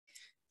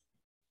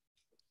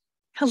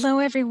Hello,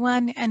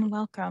 everyone, and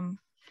welcome.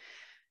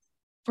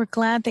 We're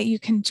glad that you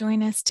can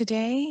join us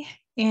today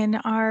in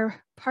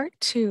our part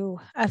 2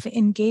 of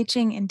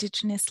Engaging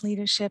Indigenous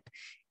Leadership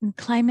in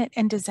Climate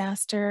and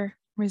Disaster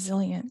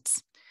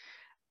Resilience.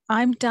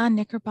 I'm Dawn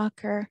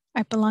Knickerbocker.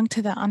 I belong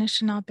to the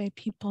Anishinaabe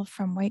people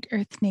from White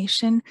Earth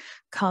Nation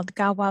called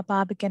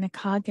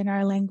Gawababaginakkaq in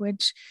our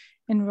language,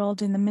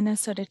 enrolled in the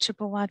Minnesota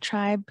Chippewa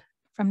tribe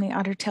from the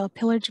Ottertail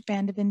Pillager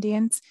Band of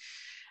Indians.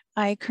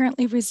 I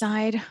currently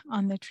reside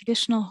on the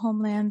traditional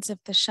homelands of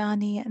the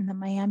Shawnee and the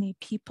Miami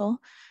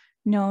people,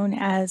 known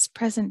as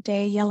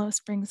present-day Yellow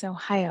Springs,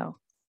 Ohio.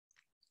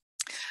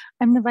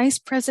 I'm the Vice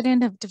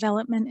President of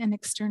Development and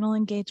External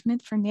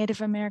Engagement for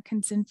Native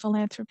Americans in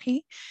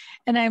Philanthropy,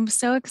 and I'm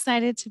so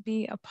excited to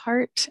be a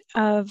part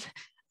of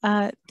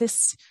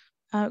this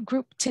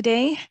group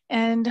today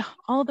and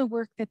all the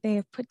work that they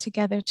have put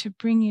together to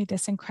bring you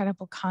this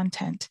incredible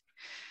content.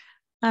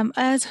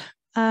 As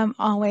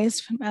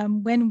always,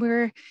 when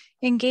we're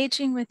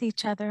engaging with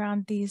each other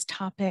on these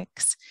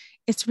topics,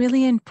 it's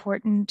really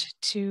important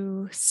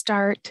to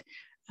start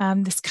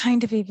this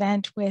kind of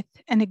event with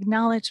an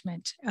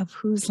acknowledgement of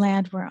whose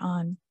land we're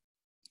on.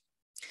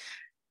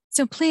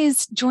 So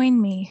please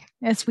join me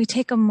as we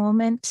take a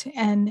moment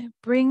and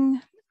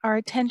bring our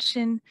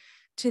attention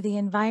to the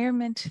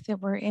environment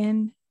that we're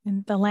in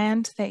and the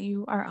land that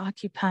you are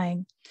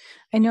occupying.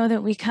 I know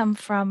that we come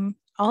from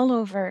all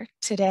over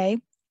today,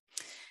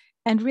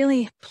 and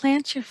really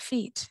plant your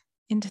feet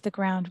into the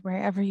ground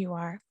wherever you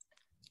are,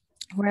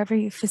 wherever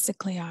you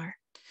physically are.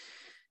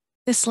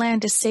 This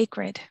land is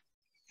sacred,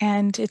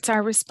 and it's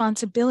our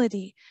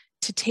responsibility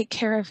to take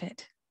care of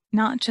it,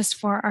 not just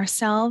for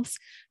ourselves,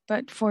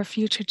 but for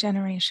future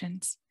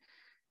generations.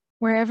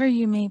 Wherever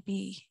you may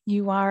be,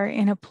 you are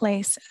in a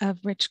place of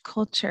rich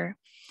culture,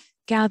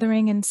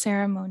 gathering and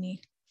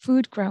ceremony,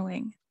 food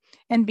growing,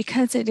 and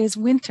because it is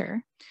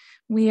winter,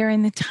 we are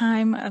in the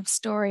time of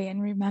story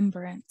and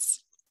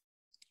remembrance.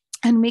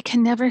 And we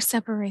can never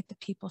separate the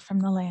people from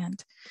the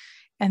land,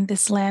 and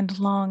this land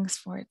longs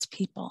for its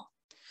people.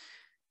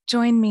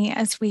 Join me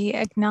as we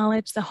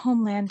acknowledge the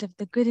homeland of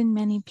the good and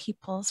many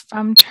peoples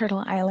from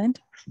Turtle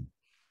Island.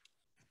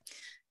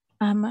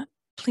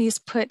 Please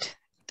put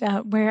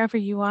wherever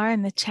you are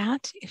in the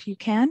chat if you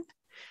can.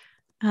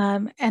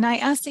 And I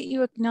ask that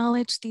you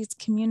acknowledge these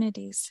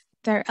communities,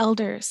 their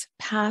elders,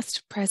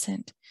 past,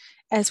 present,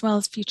 as well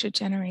as future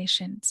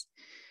generations.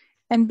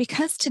 And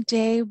because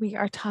today we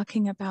are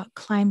talking about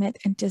climate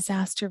and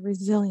disaster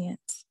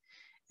resilience,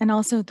 and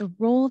also the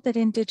role that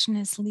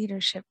Indigenous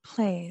leadership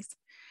plays,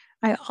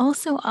 I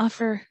also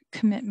offer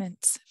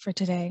commitments for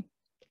today.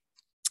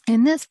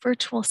 In this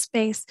virtual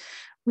space,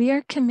 we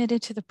are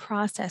committed to the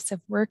process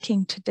of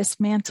working to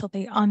dismantle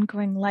the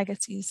ongoing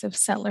legacies of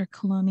settler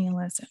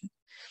colonialism.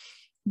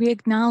 We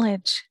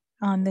acknowledge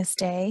on this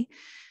day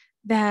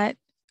that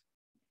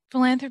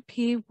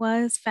philanthropy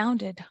was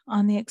founded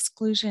on the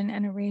exclusion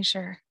and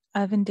erasure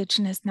of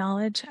Indigenous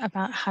knowledge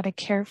about how to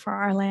care for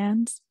our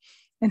lands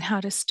and how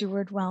to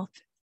steward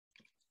wealth.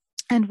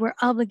 And we're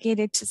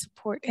obligated to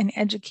support and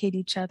educate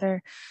each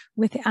other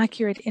with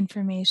accurate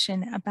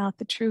information about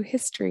the true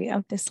history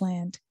of this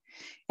land.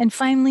 And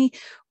finally,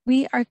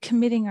 we are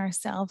committing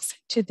ourselves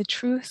to the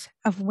truth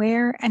of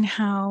where and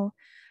how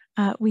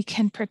we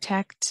can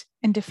protect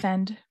and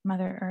defend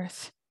Mother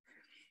Earth.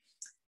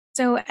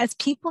 So as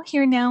people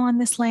here now on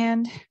this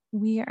land,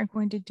 we are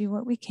going to do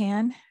what we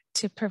can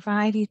to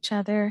provide each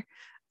other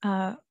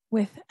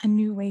with a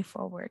new way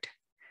forward.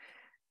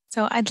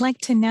 So I'd like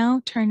to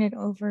now turn it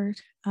over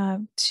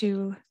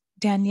to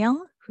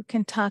Danielle, who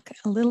can talk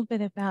a little bit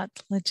about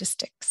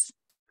logistics.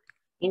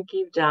 Thank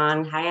you,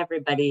 Dawn. Hi,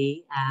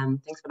 everybody.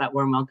 Thanks for that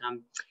warm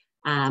welcome.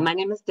 My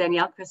name is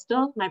Danielle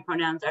Crystal. My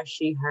pronouns are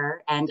she,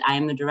 her, and I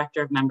am the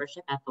Director of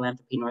Membership at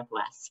Philanthropy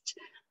Northwest.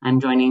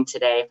 I'm joining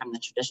today from the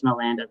traditional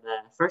land of the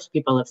first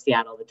people of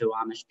Seattle, the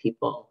Duwamish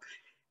people.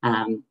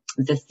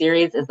 This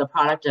series is the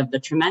product of the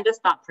tremendous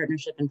thought,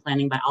 partnership, and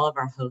planning by all of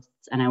our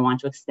hosts, and I want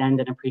to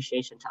extend an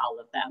appreciation to all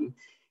of them,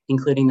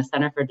 including the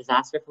Center for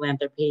Disaster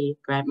Philanthropy,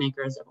 grant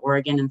makers of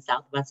Oregon and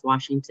Southwest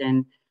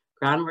Washington,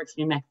 Groundworks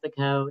New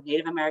Mexico,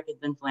 Native Americans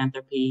in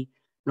Philanthropy,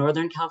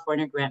 Northern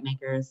California grant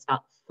makers,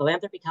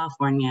 Philanthropy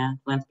California,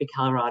 Philanthropy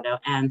Colorado,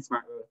 and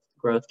Smart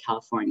Growth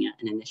California,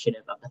 an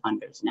initiative of the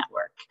Funders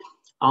Network.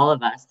 All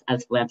of us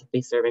as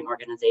philanthropy serving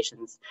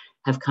organizations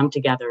have come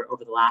together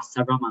over the last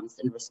several months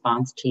in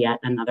response to yet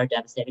another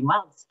devastating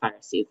wildfire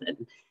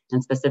season,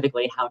 and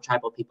specifically how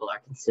tribal people are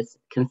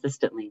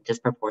consistently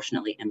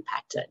disproportionately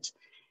impacted.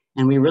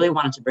 And we really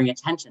wanted to bring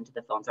attention to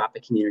the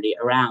philanthropic community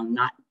around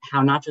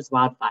not just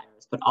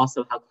wildfires, but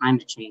also how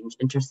climate change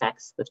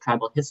intersects with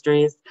tribal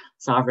histories,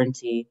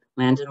 sovereignty,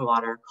 land and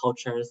water,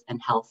 cultures, and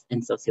health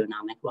and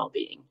socioeconomic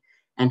well-being,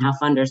 and how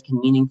funders can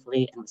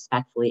meaningfully and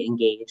respectfully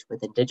engage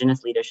with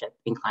Indigenous leadership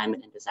in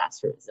climate and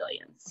disaster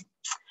resilience.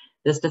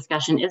 This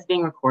discussion is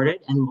being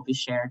recorded and will be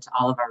shared to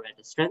all of our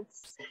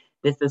registrants.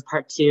 This is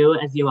part 2,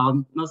 as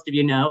most of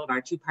you know, of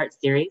our 2-part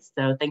series.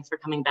 So thanks for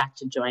coming back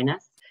to join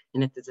us.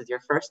 And if this is your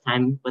first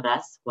time with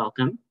us,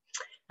 welcome.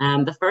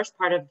 The first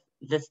part of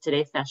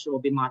today's session will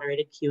be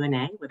moderated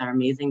Q&A with our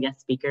amazing guest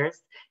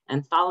speakers.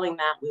 And following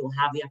that, we will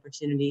have the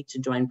opportunity to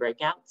join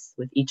breakouts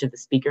with each of the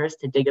speakers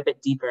to dig a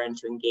bit deeper and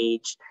to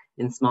engage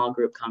in small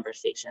group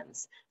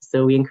conversations.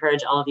 So we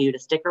encourage all of you to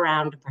stick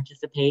around to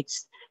participate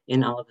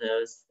in all of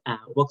those.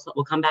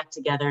 We'll come back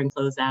together and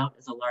close out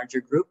as a larger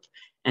group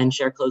and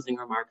share closing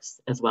remarks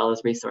as well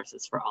as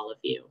resources for all of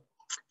you.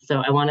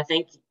 So I want to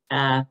thank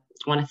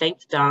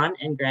Don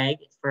and Greg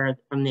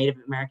from Native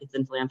Americans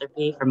in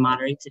Philanthropy for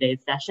moderating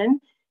today's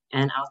session.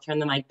 And I'll turn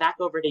the mic back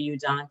over to you,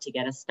 Don, to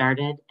get us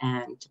started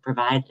and to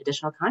provide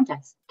additional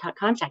context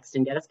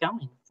and get us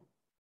going.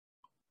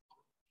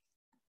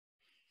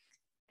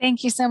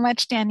 Thank you so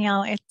much,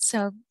 Danielle. It's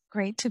so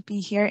great to be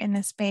here in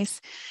this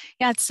space.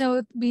 Yeah,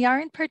 so we are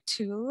in part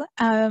 2.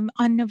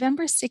 On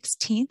November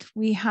 16th,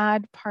 we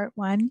had part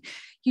 1.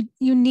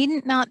 You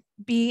needn't not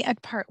be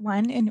at part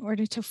 1 in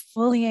order to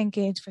fully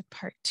engage with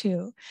part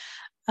 2.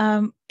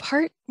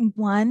 Part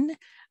 1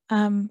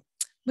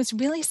 was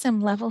really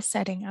some level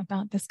setting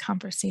about this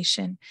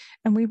conversation.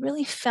 And we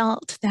really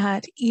felt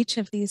that each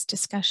of these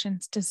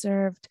discussions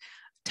deserved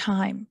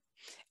time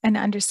and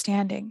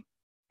understanding.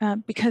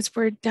 Because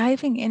we're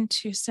diving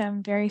into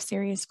some very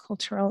serious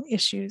cultural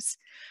issues.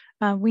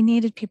 We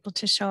needed people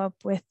to show up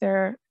with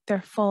their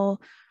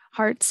full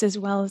hearts as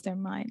well as their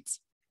minds.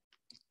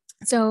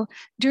 So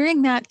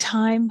during that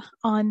time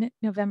on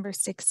November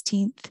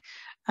 16th,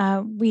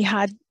 we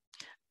had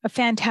a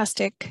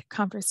fantastic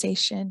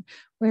conversation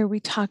where we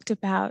talked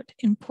about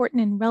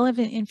important and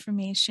relevant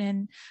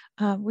information.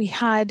 We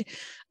had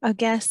a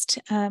guest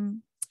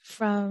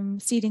from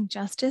Seeding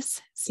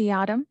Justice,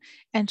 Siadam,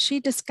 and she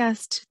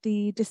discussed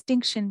the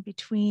distinction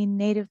between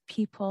Native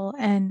people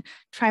and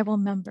tribal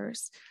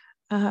members,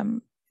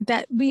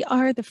 that we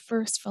are the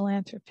first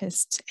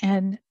philanthropists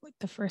and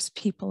the first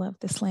people of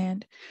this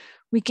land.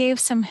 We gave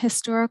some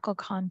historical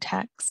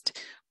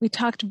context. We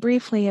talked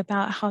briefly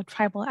about how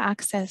tribal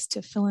access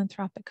to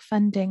philanthropic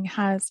funding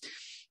has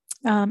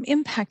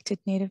impacted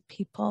Native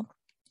people.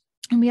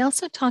 And we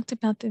also talked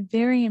about the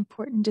very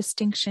important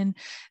distinction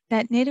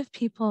that Native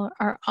people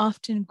are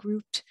often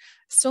grouped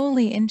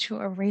solely into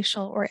a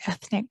racial or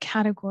ethnic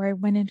category,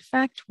 when in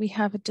fact we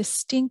have a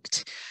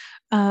distinct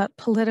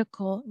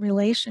political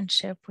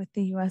relationship with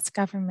the US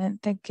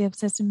government that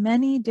gives us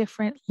many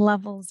different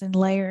levels and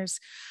layers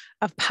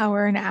of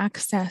power and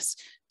access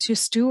to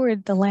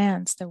steward the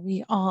lands that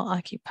we all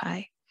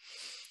occupy.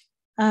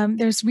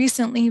 There's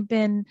recently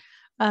been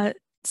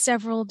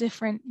several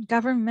different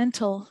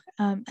governmental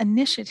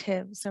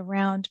initiatives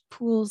around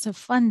pools of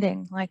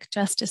funding, like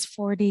Justice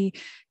 40,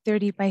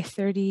 30 by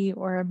 30,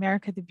 or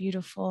America the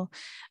Beautiful.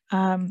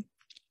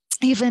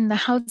 Even the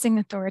Housing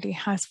Authority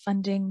has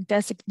funding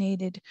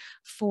designated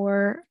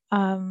for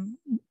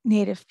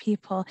Native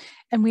people.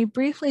 And we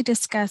briefly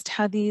discussed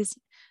how these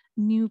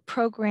new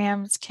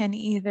programs can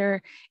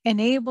either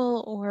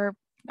enable or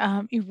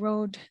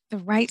erode the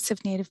rights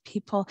of Native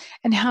people,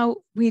 and how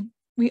we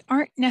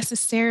aren't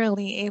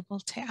necessarily able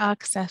to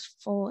access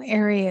full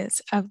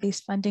areas of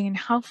these funding, and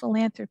how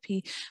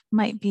philanthropy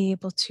might be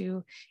able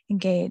to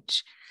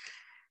engage.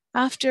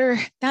 After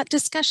that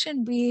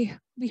discussion, we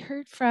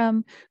heard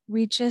from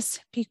Regis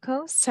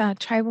Picos,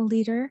 tribal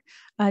leader,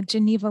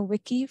 Geneva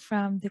Wiki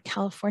from the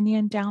California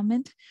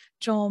Endowment,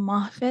 Joel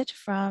Moffitt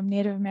from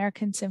Native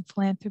Americans in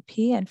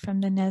Philanthropy and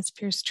from the Nez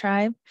Perce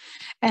tribe,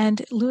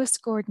 and Lewis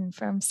Gordon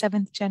from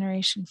Seventh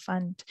Generation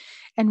Fund.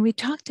 And we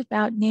talked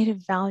about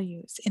Native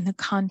values in the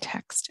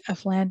context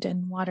of land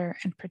and water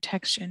and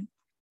protection.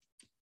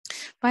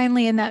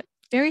 Finally, in that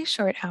very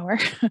short hour,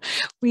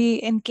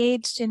 we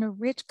engaged in a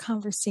rich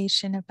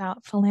conversation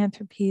about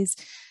philanthropy's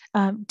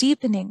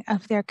deepening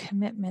of their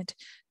commitment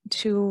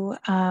to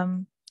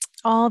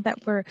all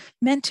that were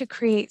meant to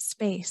create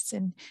space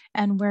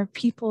and where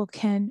people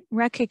can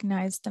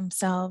recognize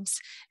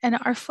themselves. And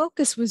our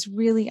focus was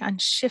really on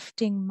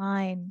shifting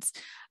minds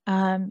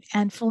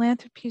and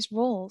philanthropy's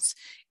roles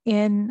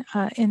in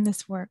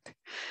this work.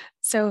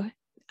 So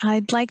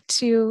I'd like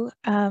to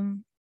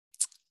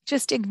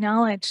just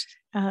acknowledge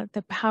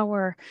the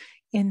power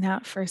in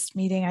that first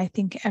meeting. I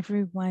think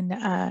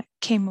everyone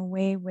came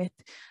away with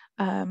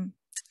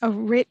a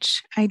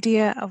rich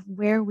idea of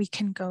where we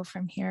can go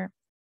from here.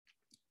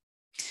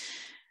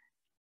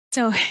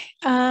 So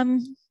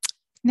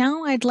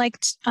now I'd like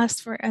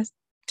us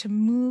to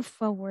move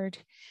forward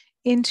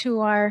into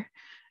our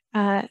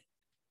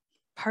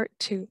part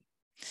 2.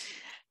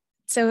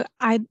 So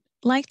I'd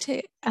like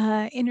to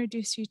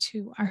introduce you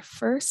to our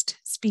first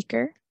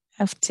speaker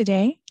of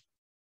today.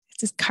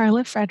 This is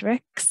Carla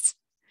Fredericks.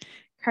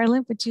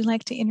 Carla, would you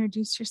like to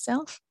introduce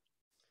yourself?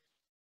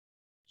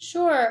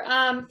 Sure.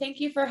 Thank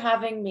you for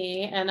having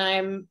me. And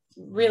I'm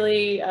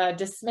really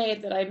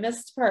dismayed that I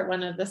missed part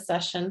 1 of this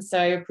session. So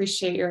I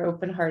appreciate your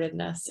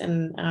open-heartedness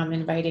in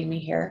inviting me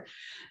here.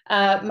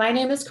 My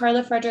name is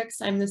Carla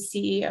Fredericks. I'm the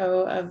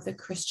CEO of the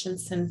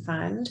Christensen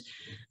Fund.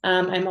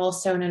 I'm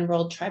also an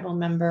enrolled tribal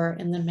member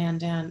in the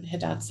Mandan,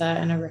 Hidatsa,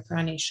 and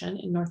Arikara Nation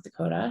in North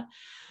Dakota.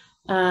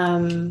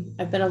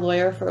 I've been a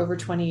lawyer for over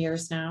 20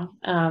 years now.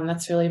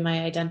 That's really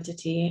my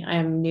identity.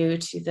 I'm new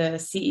to the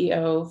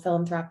CEO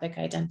philanthropic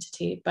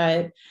identity,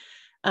 but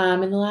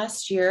in the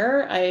last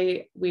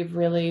year, we've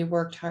really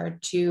worked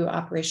hard to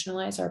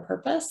operationalize our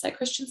purpose at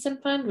Christensen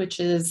Fund, which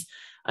is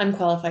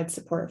unqualified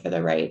support for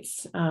the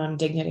rights,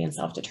 dignity, and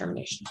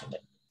self-determination of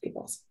Indigenous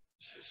peoples.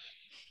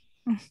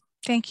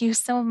 Thank you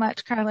so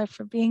much, Carla,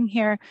 for being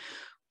here.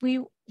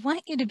 We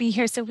want you to be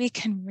here so we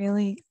can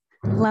really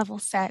level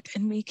set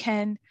and we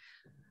can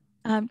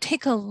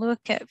take a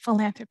look at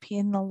philanthropy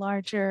in the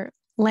larger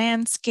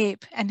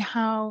landscape and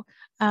how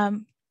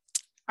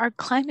our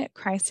climate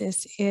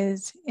crisis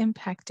is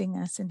impacting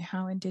us and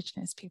how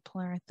Indigenous people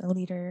are at the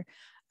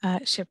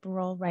leadership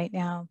role right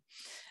now.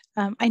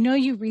 I know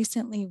you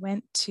recently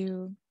went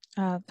to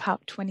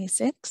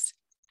COP26,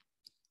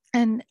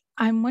 and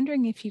I'm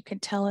wondering if you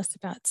could tell us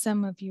about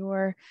some of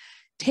your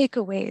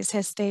takeaways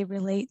as they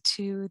relate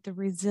to the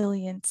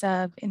resilience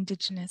of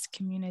Indigenous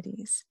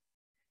communities.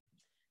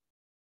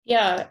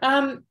 Yeah,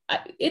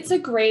 it's a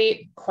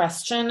great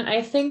question.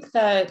 I think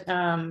that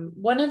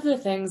one of the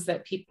things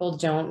that people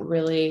don't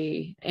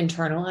really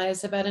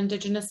internalize about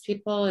Indigenous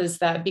people is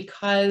that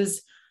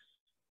because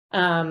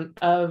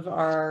of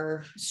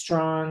our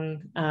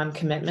strong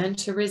commitment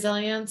to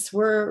resilience,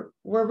 we're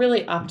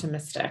really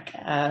optimistic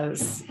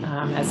as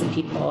a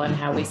people and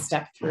how we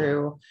step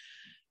through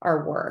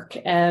our work.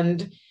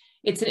 And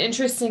it's an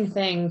interesting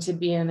thing to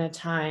be in a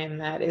time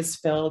that is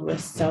filled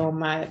with so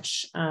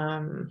much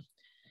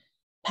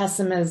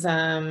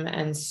pessimism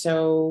and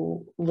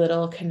so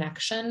little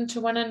connection to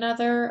one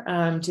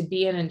another, to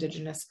be an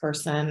Indigenous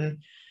person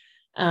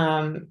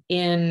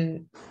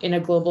in a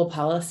global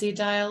policy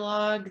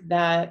dialogue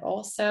that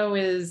also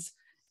is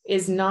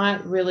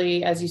not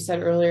really, as you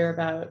said earlier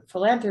about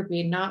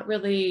philanthropy, not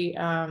really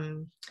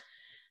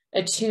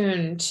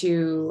attuned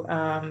to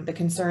the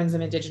concerns of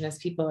Indigenous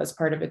people as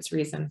part of its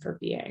reason for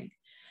being.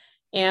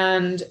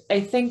 And I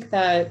think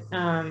that,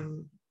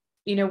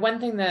 one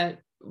thing that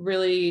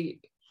really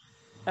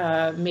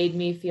made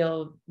me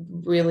feel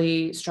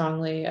really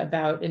strongly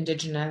about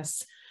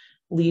Indigenous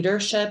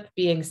leadership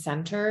being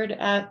centered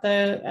at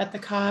the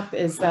COP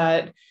is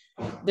that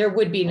there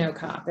would be no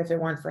COP if it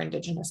weren't for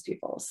Indigenous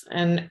peoples.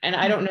 And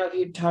I don't know if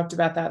you talked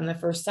about that in the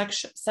first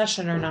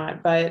session or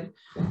not, but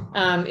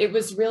it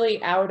was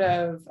really out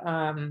of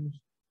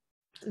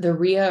the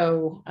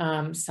Rio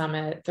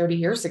summit 30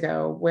 years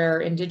ago, where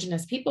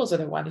Indigenous peoples are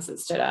the ones that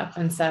stood up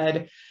and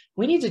said,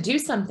 we need to do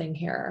something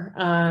here.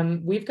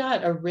 We've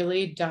got a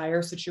really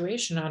dire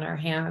situation on our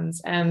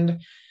hands.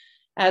 And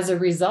as a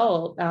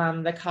result,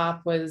 the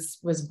COP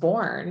was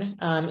born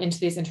into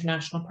these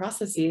international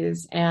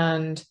processes,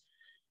 and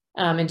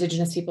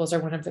Indigenous peoples are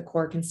one of the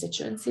core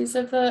constituencies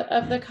of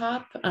the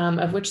COP,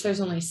 of which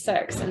there's only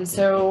 6. And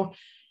so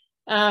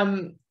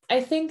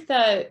I think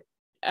that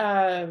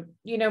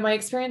my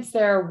experience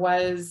there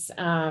was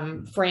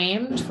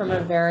framed from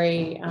a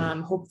very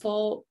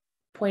hopeful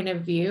point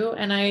of view,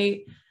 and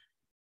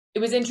it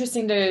was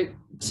interesting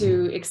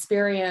to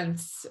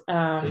experience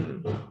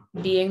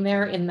being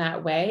there in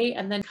that way,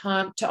 and then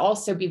come to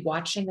also be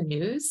watching the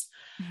news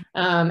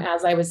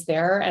as I was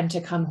there, and to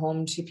come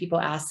home to people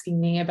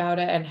asking me about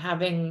it and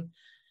having,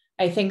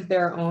 I think,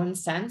 their own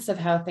sense of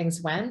how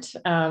things went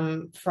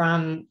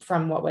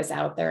from what was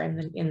out there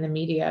in the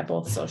media,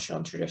 both social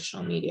and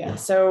traditional media.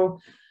 So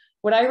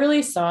what I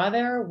really saw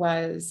there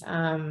was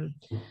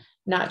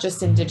not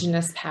just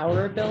Indigenous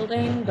power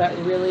building, but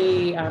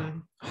really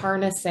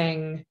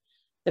harnessing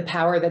the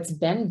power that's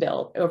been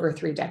built over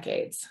 3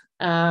 decades.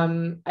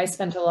 I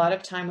spent a lot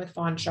of time with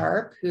Fawn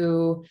Sharp,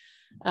 who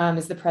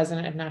is the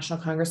president of National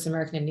Congress of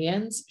American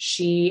Indians.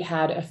 She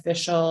had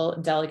official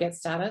delegate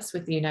status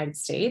with the United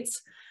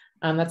States.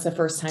 That's the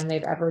first time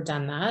they've ever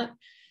done that.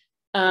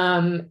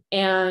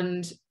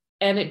 And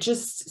it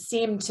just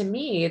seemed to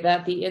me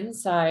that the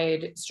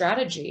inside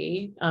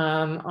strategy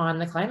on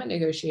the climate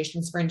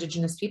negotiations for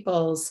Indigenous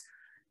peoples,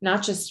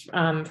 not just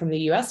from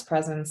the US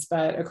presence,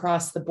 but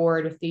across the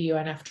board with the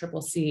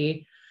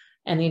UNFCCC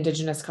and the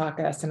Indigenous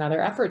Caucus and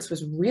other efforts,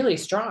 was really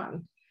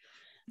strong.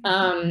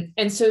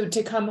 And so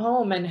to come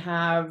home and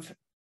have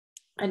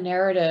a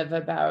narrative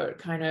about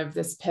kind of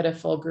this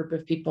pitiful group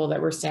of people that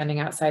were standing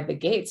outside the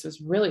gates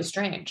was really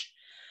strange.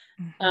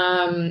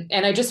 And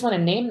I just want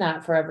to name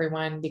that for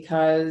everyone,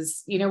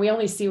 because, we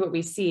only see what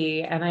we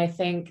see. And I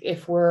think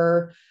if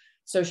we're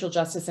social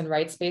justice and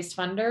rights-based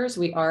funders,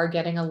 we are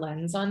getting a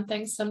lens on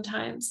things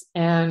sometimes.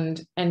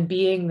 And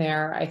being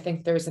there, I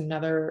think there's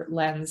another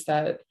lens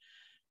that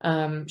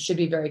should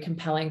be very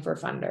compelling for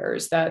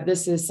funders, that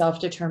this is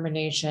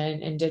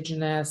self-determination,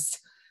 Indigenous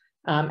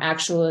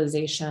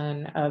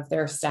actualization of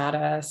their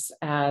status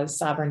as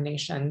sovereign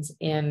nations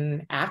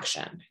in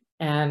action.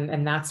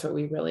 And that's what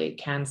we really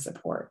can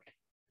support.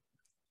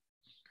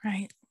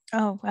 Right.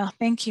 Oh, well,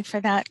 thank you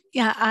for that.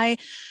 Yeah,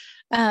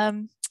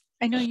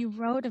 I know you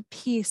wrote a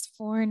piece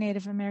for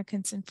Native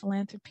Americans in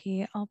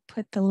philanthropy. I'll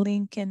put the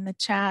link in the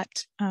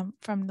chat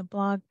from the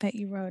blog that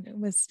you wrote. It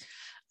was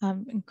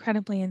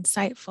incredibly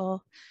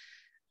insightful.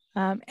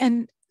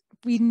 And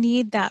we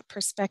need that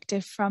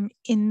perspective from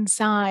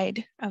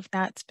inside of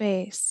that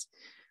space.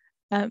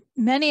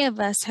 Many of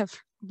us have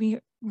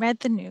read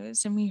the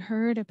news and we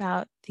heard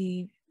about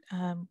the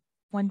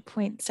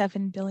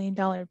 $1.7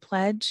 billion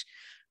pledge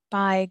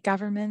by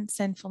governments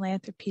and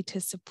philanthropy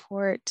to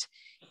support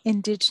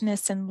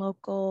Indigenous and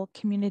local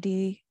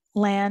community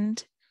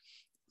land.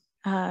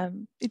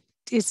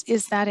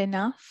 Is that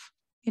enough,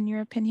 in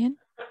your opinion?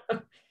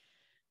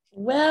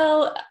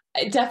 Well,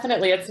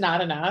 definitely it's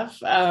not enough.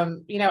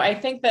 I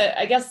think that,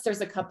 I guess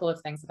there's a couple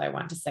of things that I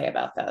want to say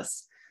about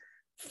this.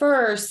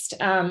 First,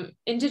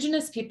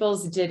 Indigenous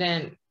peoples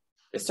didn't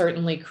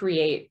certainly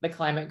create the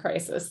climate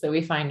crisis that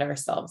we find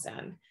ourselves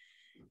in.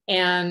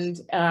 And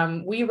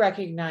we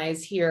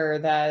recognize here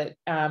that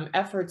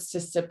efforts to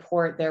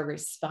support their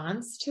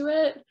response to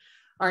it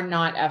are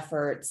not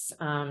efforts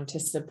to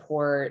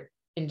support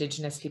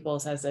Indigenous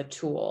peoples as a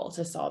tool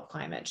to solve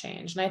climate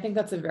change. And I think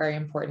that's a very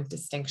important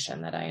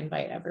distinction that I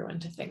invite everyone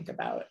to think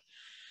about.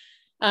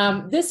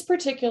 This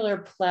particular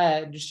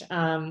pledge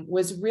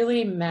was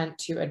really meant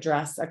to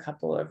address a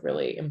couple of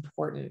really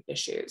important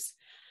issues.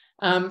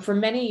 For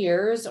many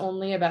years,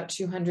 only about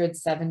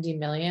 270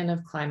 million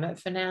of climate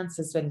finance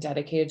has been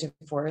dedicated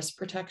to forest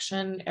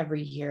protection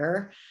every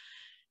year.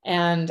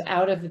 And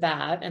out of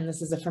that, and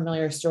this is a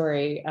familiar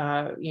story,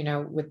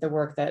 with the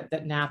work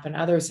that NAP and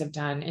others have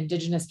done,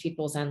 Indigenous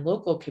peoples and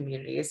local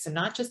communities, so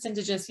not just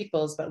Indigenous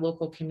peoples, but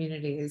local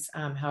communities,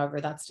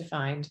 however that's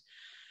defined,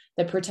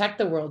 that protect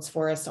the world's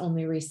forests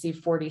only receive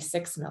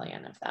 46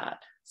 million of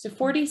that. So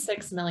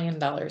 $46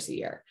 million a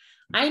year.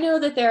 I know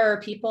that there are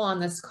people on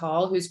this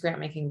call whose grant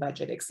making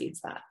budget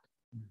exceeds that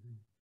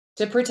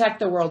to protect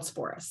the world's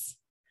forests.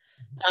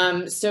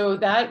 So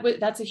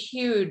that's a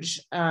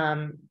huge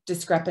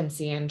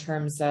discrepancy in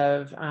terms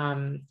of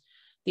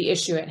the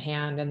issue at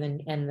hand and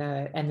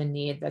the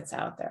need that's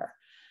out there.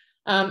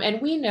 And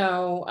we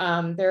know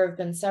there have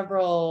been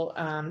several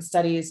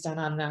studies done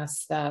on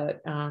this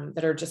that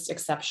are just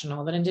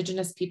exceptional, that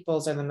Indigenous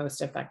peoples are the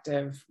most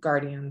effective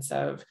guardians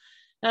of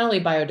not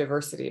only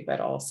biodiversity, but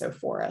also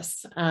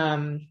forests.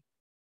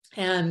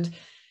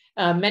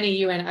 Many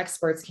UN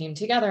experts came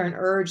together and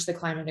urged the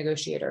climate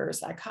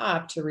negotiators at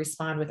COP to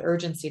respond with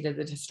urgency to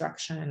the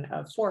destruction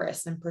of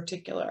forests in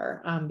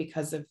particular,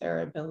 because of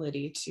their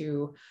ability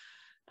to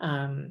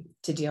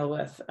deal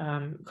with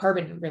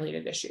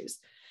carbon-related issues.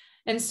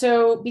 And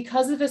so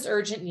because of this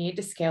urgent need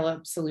to scale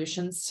up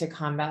solutions to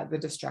combat the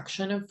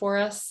destruction of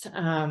forests,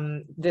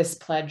 this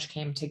pledge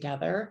came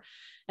together.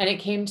 And it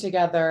came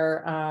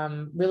together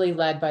really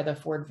led by the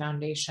Ford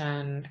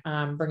Foundation,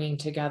 bringing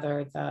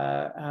together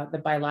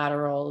the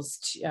bilaterals,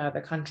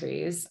 the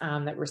countries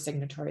that were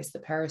signatories to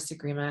the Paris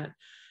Agreement,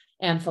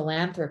 and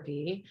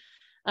philanthropy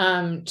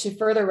to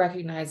further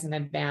recognize and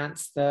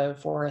advance the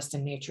forest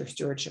and nature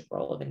stewardship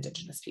role of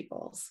Indigenous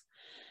peoples.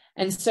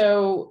 And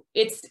so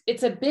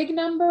it's a big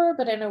number,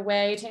 but in a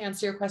way, to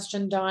answer your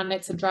question, Dawn,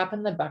 it's a drop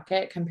in the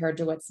bucket compared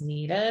to what's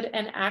needed.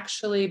 And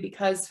actually,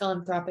 because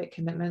philanthropic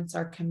commitments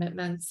are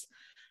commitments,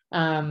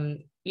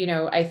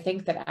 I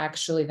think that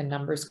actually the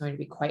number is going to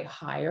be quite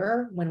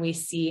higher when we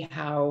see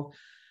how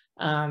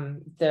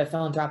the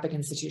philanthropic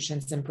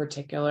institutions in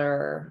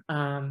particular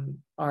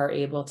are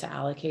able to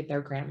allocate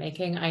their grant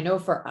making. I know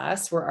for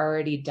us, we're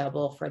already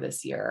double for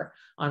this year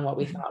on what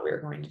we thought we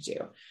were going to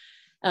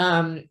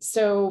do.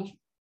 So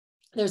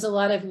there's a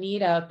lot of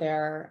need out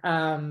there,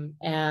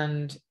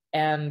 and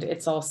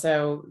it's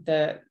also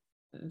the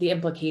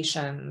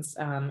implications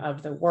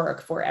of the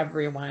work for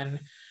everyone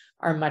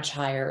are much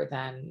higher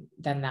than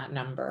that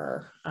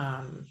number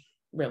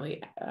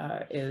really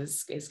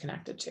is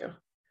connected to.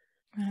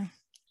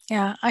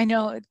 Yeah, I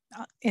know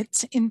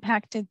it's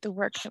impacted the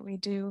work that we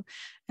do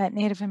at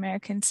Native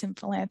Americans in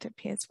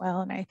philanthropy as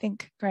well, and I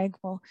think Greg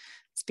will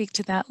speak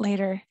to that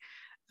later.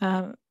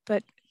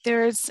 But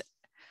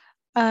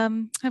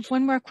I have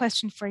one more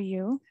question for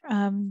you.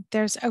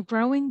 There's a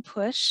growing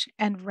push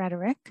and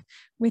rhetoric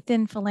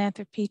within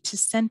philanthropy to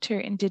center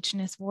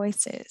Indigenous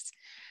voices.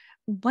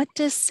 What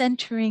does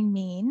centering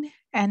mean,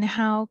 and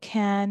how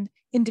can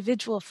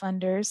individual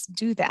funders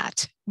do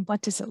that?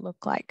 What does it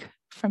look like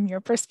from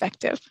your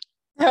perspective?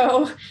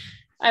 So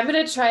I'm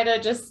going to try to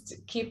just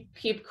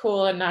keep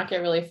cool and not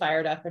get really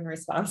fired up in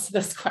response to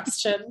this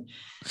question.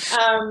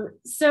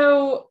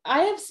 So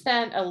I have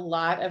spent a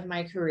lot of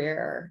my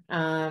career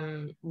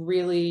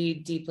really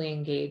deeply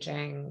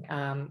engaging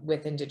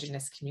with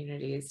Indigenous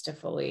communities to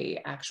fully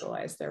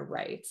actualize their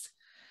rights.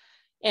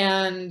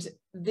 And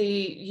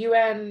the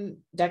UN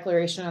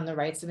Declaration on the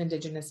Rights of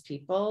Indigenous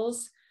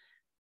Peoples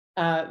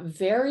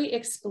very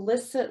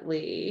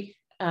explicitly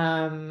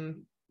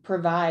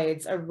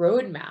provides a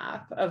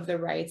roadmap of the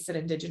rights that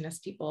Indigenous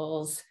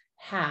peoples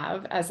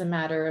have as a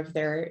matter of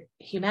their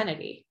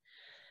humanity.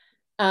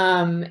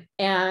 And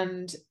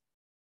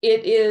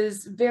it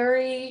is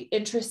very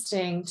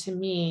interesting to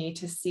me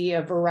to see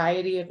a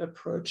variety of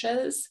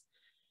approaches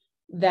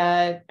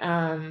that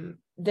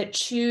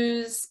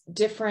choose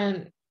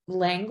different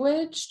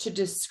language to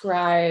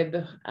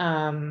describe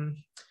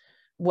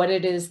what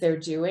it is they're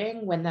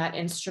doing when that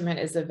instrument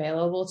is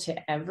available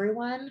to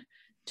everyone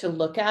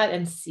look at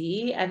and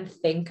see and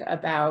think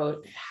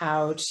about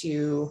how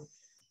to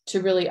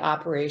really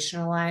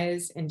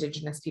operationalize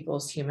Indigenous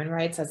people's human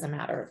rights as a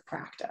matter of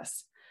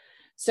practice.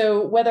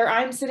 So whether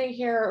I'm sitting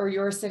here or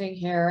you're sitting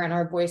here and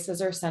our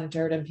voices are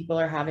centered and people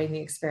are having the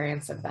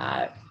experience of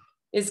that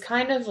is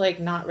kind of like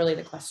not really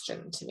the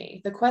question to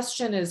me. The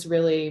question is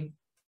really,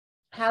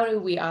 how do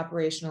we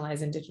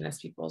operationalize Indigenous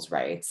people's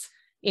rights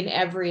in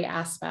every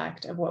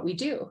aspect of what we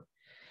do?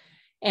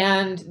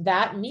 And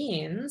that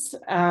means,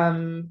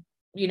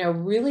 you know,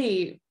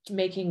 really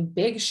making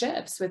big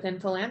shifts within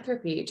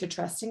philanthropy to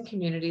trusting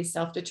communities'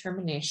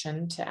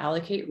 self-determination to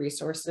allocate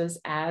resources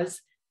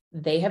as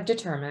they have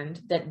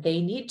determined that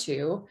they need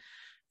to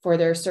for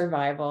their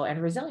survival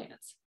and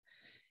resilience.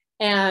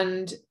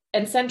 And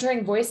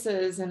centering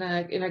voices in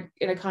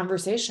a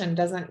conversation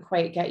doesn't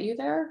quite get you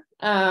there.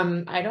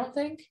 I don't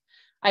think.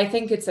 I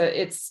think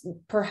it's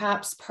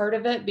perhaps part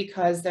of it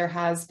because there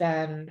has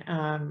been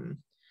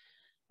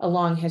a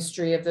long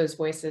history of those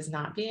voices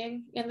not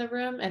being in the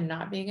room and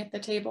not being at the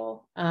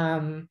table.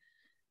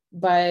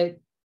 But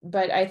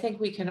I think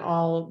we can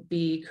all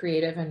be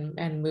creative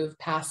and move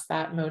past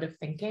that mode of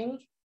thinking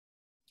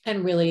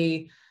and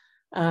really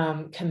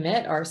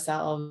commit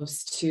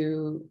ourselves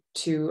to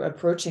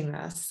approaching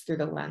this through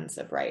the lens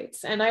of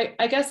rights. And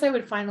I guess I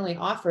would finally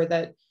offer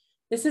that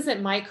this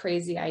isn't my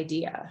crazy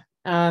idea.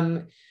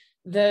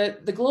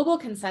 The global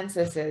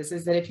consensus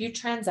is that if you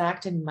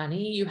transact in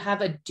money, you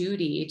have a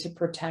duty to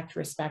protect,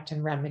 respect,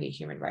 and remedy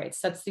human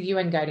rights. That's the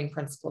UN Guiding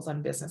Principles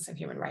on Business and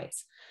Human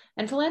Rights.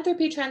 And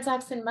philanthropy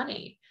transacts in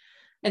money.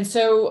 And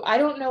so I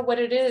don't know what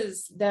it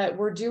is that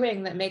we're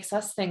doing that makes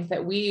us think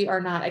that we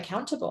are not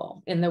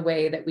accountable in the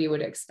way that we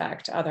would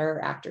expect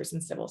other actors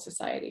in civil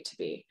society to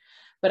be.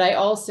 But I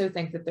also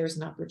think that there's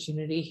an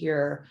opportunity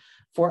here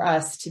for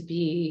us to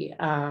be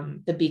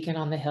the beacon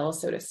on the hill,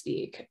 so to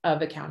speak,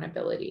 of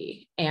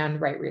accountability and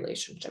right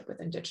relationship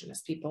with Indigenous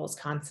peoples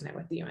consonant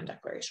with the UN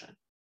Declaration.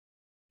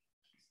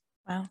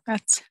 Wow,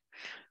 that's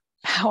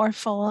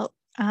powerful.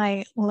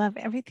 I love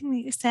everything that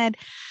you said.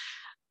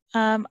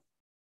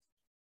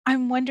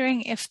 I'm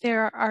wondering if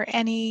there are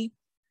any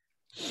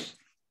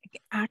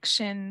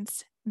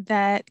actions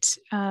that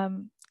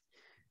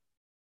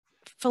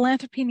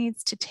philanthropy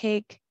needs to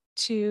take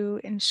to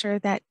ensure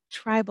that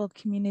tribal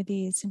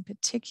communities in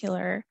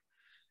particular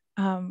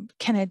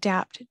can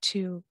adapt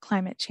to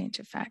climate change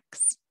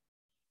effects.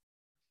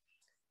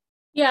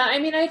 Yeah, I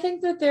mean, I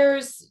think that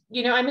there's,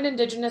 you know, I'm an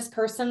Indigenous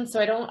person, so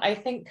I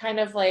think kind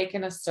of like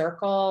in a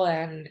circle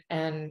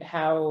and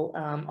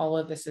how all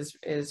of this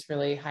is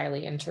really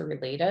highly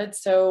interrelated.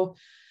 So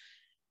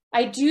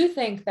I do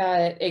think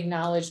that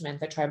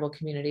acknowledgement that tribal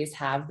communities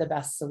have the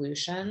best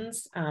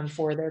solutions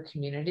for their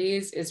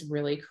communities is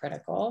really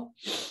critical.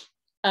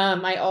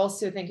 I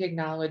also think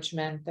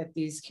acknowledgement that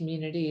these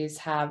communities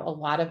have a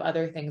lot of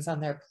other things on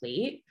their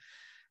plate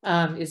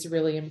is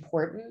really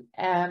important,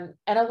 and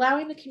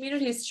allowing the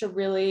communities to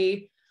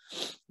really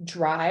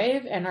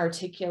drive and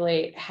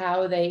articulate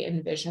how they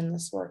envision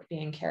this work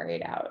being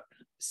carried out.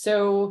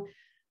 So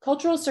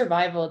Cultural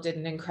Survival did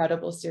an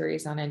incredible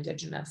series on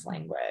Indigenous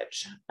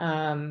language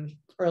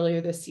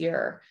earlier this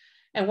year.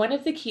 And one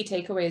of the key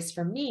takeaways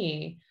for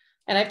me,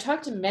 and I've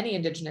talked to many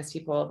Indigenous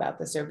people about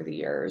this over the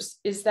years,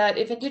 is that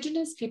if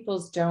Indigenous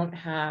peoples don't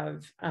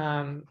have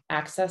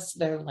access to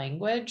their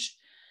language,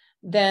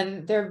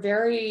 then their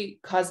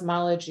very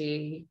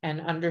cosmology and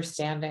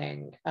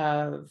understanding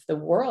of the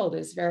world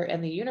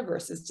and the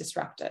universe is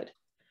disrupted.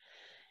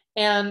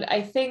 And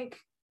I think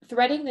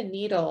threading the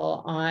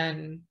needle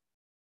on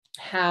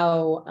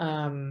how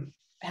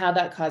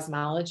that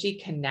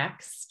cosmology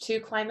connects to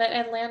climate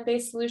and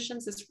land-based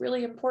solutions is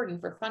really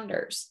important for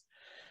funders.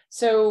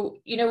 So,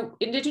 you know,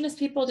 Indigenous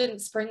people didn't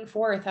spring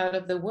forth out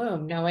of the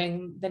womb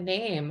knowing the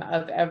name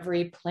of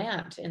every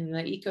plant in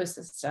the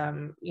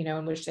ecosystem, you know,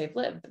 in which they've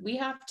lived. We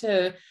have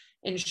to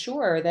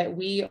ensure that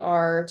we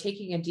are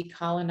taking a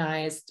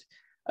decolonized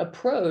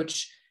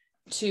approach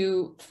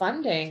to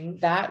funding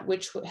that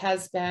which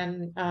has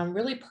been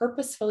really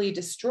purposefully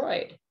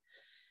destroyed.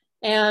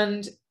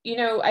 And, you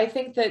know, I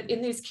think that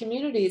in these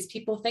communities,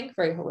 people think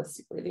very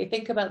holistically. They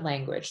think about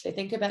language, they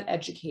think about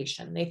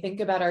education, they think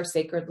about our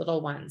sacred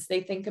little ones, they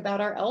think about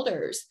our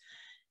elders.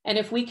 And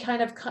if we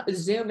kind of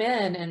zoom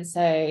in and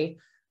say,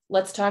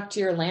 let's talk to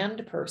your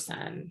land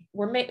person,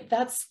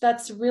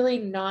 that's really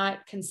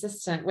not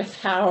consistent with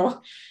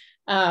how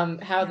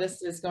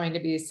this is going to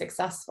be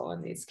successful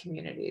in these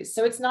communities.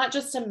 So it's not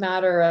just a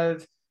matter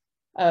of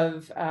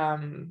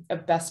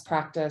best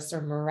practice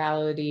or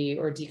morality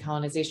or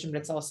decolonization,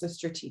 but it's also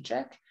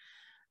strategic.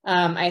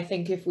 I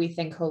think if we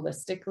think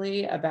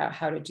holistically about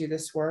how to do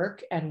this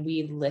work and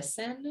we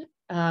listen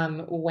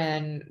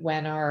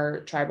when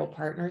our tribal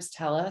partners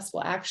tell us,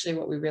 well, actually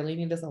what we really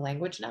need is a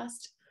language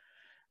nest,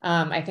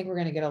 I think we're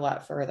going to get a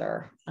lot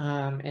further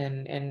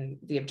in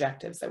the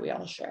objectives that we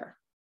all share.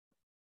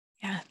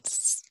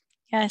 Yes.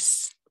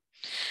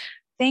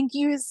 Thank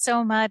you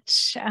so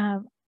much.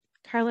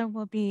 Carla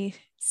will be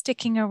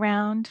sticking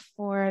around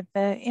for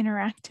the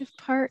interactive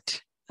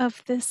part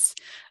of this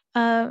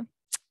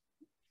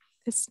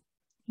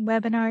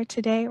webinar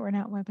today, or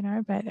not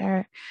webinar, but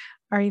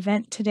our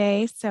event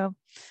today. So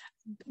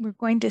we're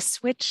going to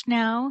switch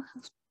now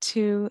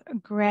to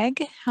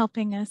Greg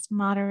helping us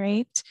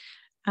moderate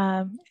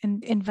and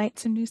invite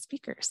some new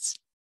speakers.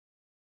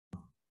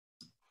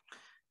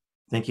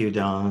 Thank you,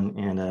 Dawn,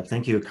 and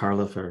thank you,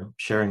 Carla, for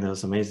sharing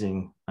those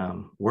amazing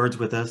words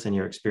with us and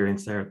your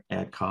experience there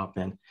at COP.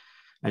 And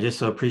I just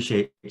so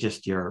appreciate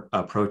just your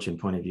approach and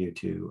point of view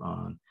too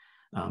on,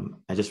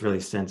 I just really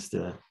sense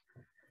that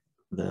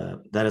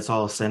it's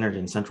all centered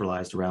and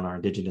centralized around our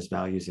Indigenous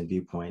values and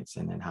viewpoints,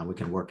 and then how we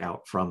can work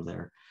out from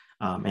there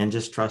and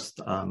just trust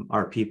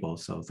our people.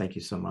 So thank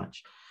you so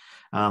much.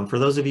 For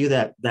those of you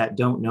that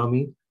don't know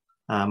me,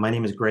 my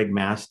name is Greg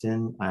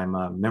Maston. I'm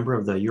a member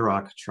of the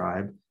Yurok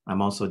tribe.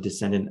 I'm also a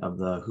descendant of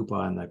the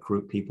Hupa and the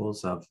Karuk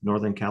peoples of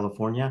Northern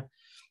California.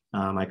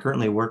 I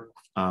currently work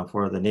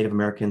for the Native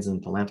Americans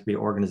and Philanthropy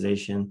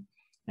Organization,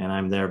 and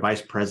I'm their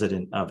Vice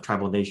President of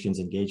Tribal Nations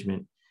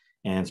Engagement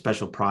and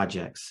Special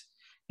Projects.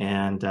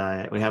 And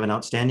we have an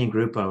outstanding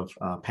group of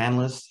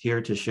panelists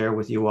here to share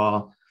with you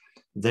all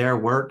their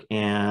work.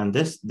 And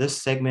this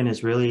segment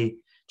is really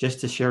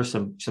just to share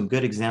some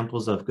good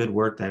examples of good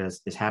work that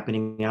is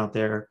happening out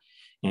there.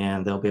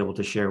 And they'll be able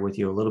to share with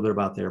you a little bit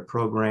about their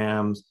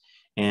programs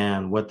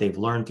and what they've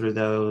learned through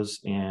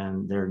those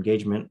and their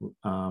engagement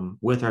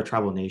with our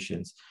tribal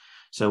nations.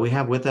 So we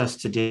have with us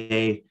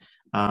today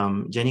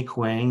Jenny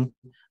Quang,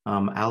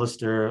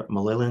 Alistair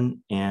Malillan,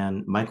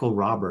 and Michael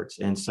Roberts.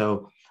 And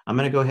so I'm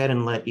going to go ahead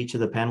and let each of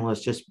the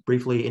panelists just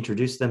briefly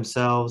introduce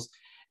themselves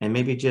and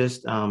maybe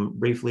just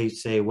briefly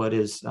say what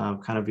is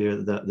kind of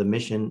the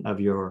mission of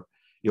your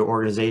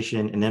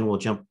organization, and then we'll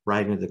jump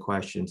right into the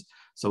questions.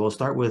 So we'll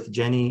start with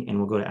Jenny, and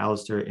we'll go to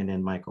Alistair and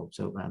then Michael.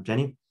 So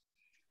Jenny?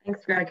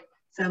 Thanks, Greg.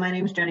 So my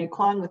name is Jenny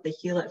Kwong with the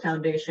Hewlett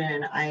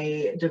Foundation.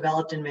 I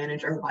developed and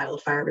manage our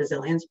wildfire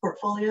resilience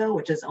portfolio,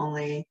 which is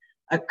only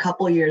a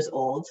couple years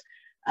old.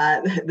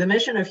 The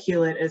mission of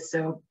Hewlett is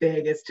so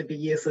big as to be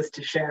useless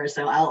to share,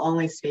 so I'll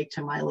only speak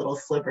to my little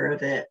sliver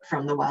of it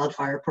from the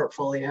wildfire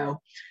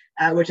portfolio,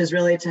 which is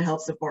really to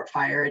help support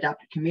fire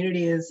adapted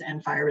communities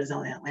and fire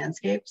resilient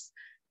landscapes.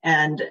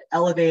 And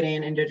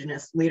elevating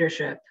Indigenous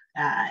leadership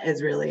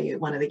is really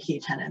one of the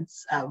key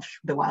tenets of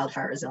the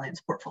wildfire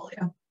resilience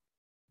portfolio.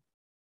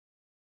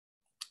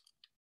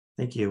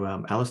 Thank you.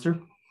 Alistair?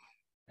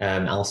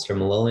 Alistair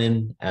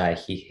Malillan,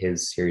 he,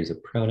 his series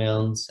of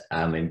pronouns.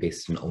 I'm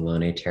based in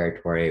Ohlone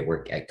territory. I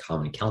work at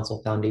Common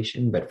Council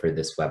Foundation, but for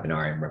this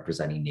webinar, I'm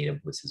representing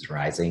Native Voices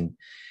Rising.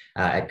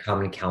 At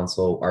Common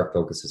Council, our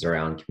focus is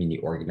around community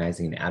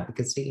organizing and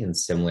advocacy, and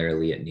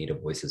similarly at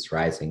Native Voices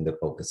Rising, the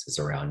focus is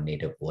around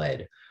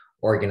Native-led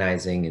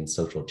organizing and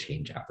social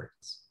change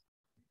efforts.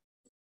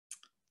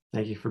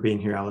 Thank you for being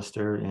here,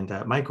 Alistair. And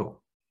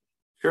Michael?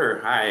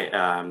 Sure. Hi,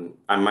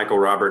 I'm Michael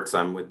Roberts.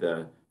 I'm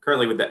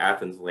currently with the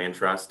Athens Land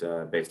Trust,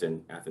 based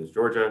in Athens,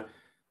 Georgia,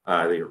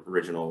 the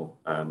original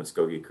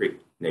Muskogee Creek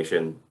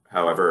Nation.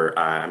 However,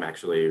 I'm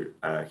actually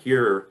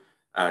here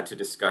to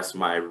discuss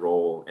my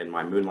role and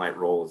my moonlight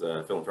role as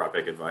a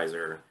philanthropic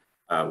advisor,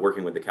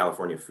 working with the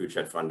California Food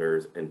Shed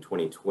Funders in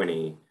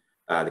 2020.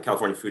 The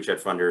California Food Shed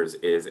Funders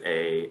is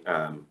a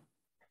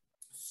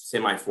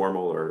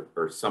semi-formal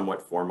or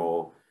somewhat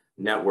formal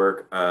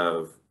network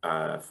of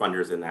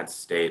funders in that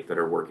state that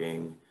are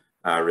working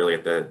really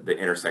at the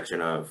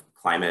intersection of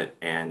climate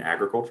and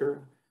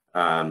agriculture.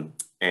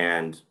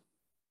 And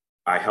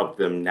I helped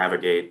them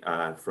navigate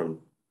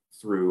through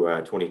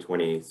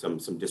 2020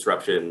 some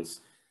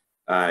disruptions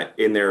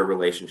in their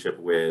relationship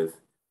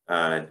with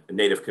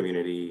Native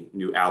community,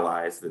 new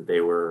allies that they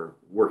were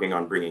working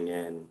on bringing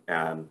in,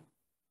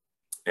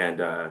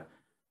 and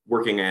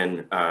working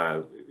in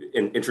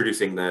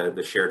introducing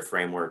the shared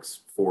frameworks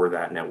for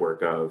that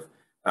network of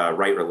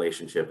right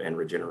relationship and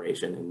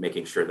regeneration, and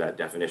making sure that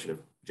definition of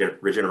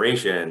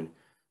regeneration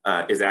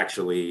is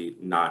actually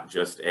not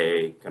just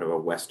a kind of a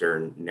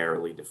Western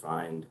narrowly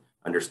defined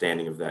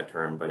understanding of that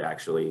term, but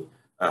actually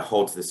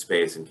holds the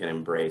space and can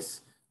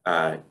embrace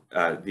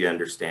the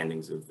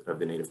understandings of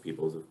the Native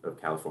peoples of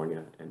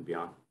California and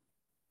beyond.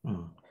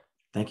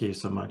 Thank you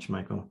so much,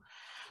 Michael.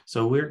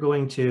 So we're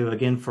going to,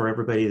 again, for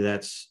everybody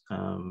that's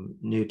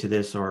new to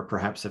this, or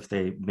perhaps if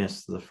they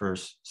missed the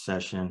first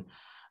session,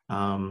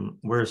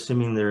 we're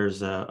assuming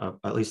there's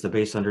at least a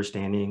base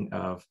understanding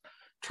of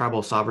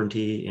tribal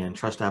sovereignty and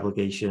trust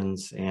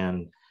obligations,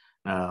 and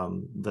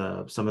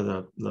some of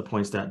the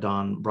points that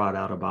Dawn brought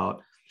out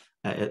about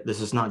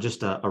this is not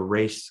just a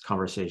race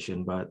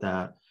conversation, but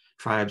that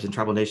tribes and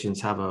tribal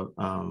nations have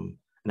an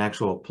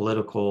actual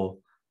political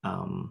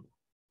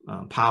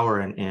power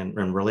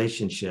and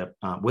relationship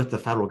with the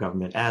federal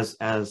government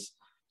as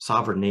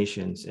sovereign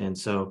nations. And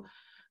so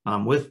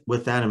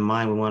with that in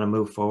mind, we want to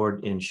move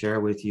forward and share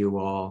with you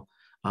all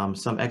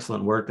some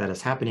excellent work that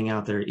is happening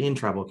out there in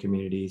tribal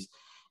communities.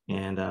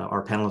 And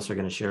our panelists are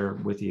going to share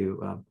with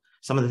you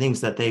some of the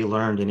things that they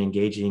learned in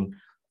engaging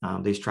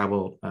these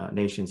tribal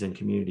nations and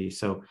communities.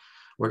 So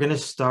we're going to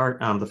start.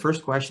 The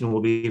first question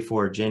will be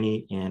for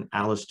Jenny and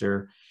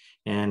Alistair.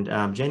 And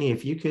Jenny,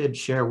 if you could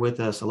share with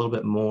us a little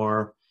bit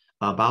more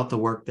about the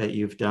work that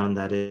you've done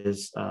that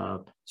is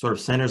sort of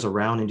centers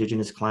around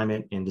Indigenous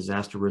climate and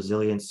disaster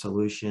resilience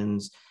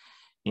solutions,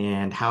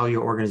 and how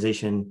your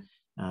organization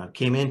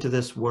came into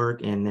this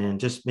work, and then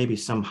just maybe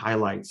some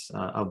highlights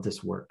of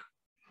this work.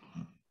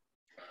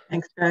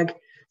 Thanks, Doug.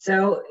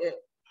 So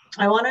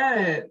I want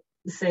to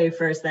say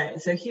first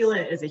that, so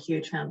Hewlett is a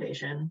huge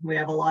foundation. We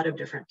have a lot of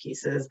different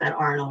pieces that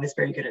aren't always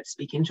very good at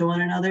speaking to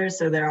one another.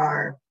 So there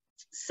are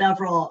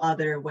several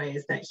other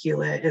ways that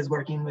Hewlett is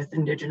working with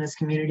Indigenous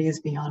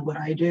communities beyond what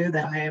I do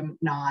that I am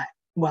not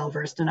well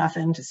versed enough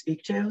in to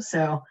speak to.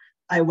 So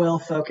I will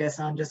focus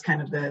on just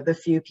kind of the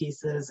few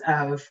pieces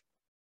of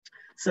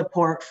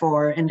support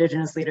for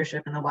Indigenous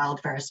leadership in the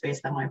wildfire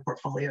space that my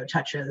portfolio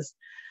touches.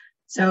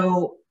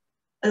 So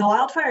the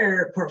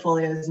wildfire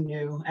portfolio is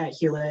new at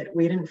Hewlett.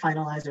 We didn't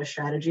finalize our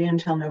strategy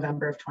until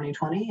November of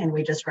 2020, and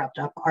we just wrapped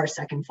up our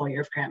second full year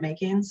of grant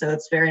making. So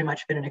it's very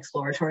much been an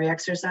exploratory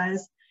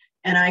exercise.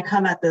 And I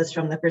come at this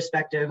from the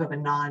perspective of a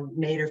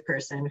non-Native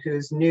person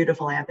who's new to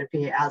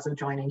philanthropy as of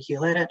joining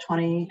Hewlett at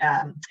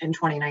in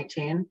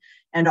 2019,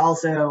 and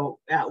also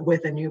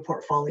with a new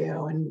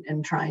portfolio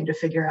and trying to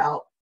figure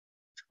out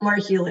where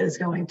Hewlett is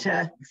going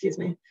to,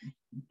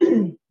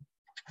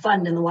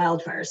 fund in the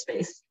wildfire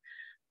space.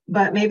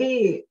 But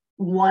maybe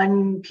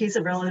one piece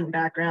of relevant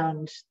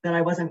background that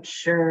I wasn't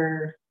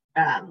sure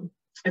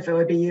if it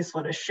would be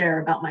useful to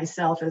share about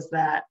myself is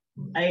that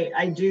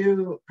I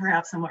do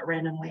perhaps somewhat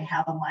randomly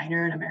have a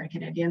minor in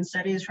American Indian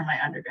Studies from my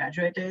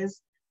undergraduate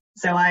days.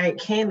 So I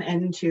came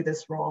into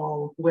this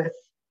role with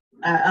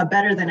a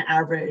better than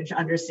average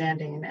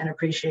understanding and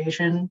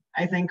appreciation,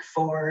 I think,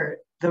 for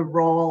the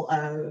role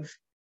of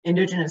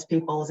Indigenous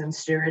peoples in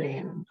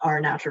stewarding our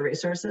natural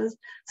resources.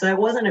 So it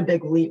wasn't a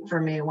big leap for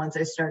me once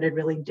I started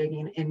really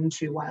digging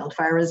into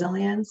wildfire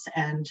resilience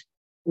and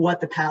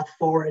what the path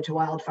forward to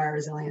wildfire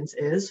resilience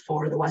is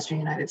for the Western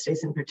United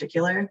States in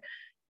particular,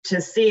 to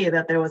see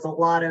that there was a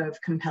lot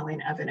of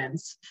compelling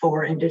evidence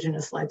for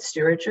Indigenous-led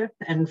stewardship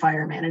and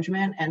fire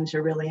management, and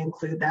to really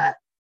include that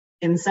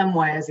in some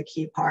way as a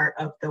key part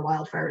of the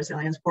wildfire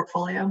resilience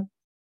portfolio.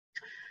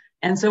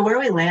 And so where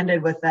we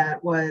landed with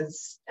that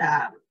was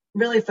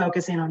really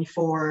focusing on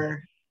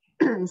 4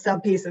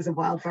 sub-pieces of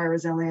wildfire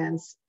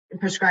resilience: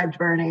 prescribed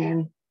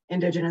burning,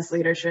 Indigenous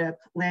leadership,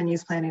 land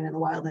use planning in the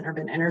wild and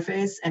urban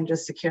interface, and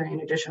just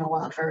securing additional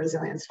wildfire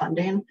resilience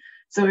funding.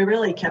 So we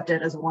really kept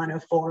it as one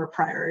of 4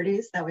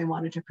 priorities that we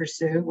wanted to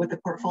pursue with the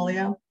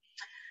portfolio.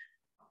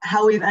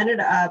 How we've ended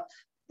up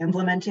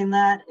implementing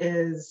that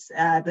is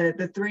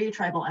the 3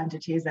 tribal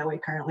entities that we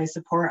currently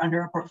support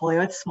under our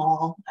portfolio. It's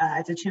small,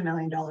 it's a $2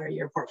 million a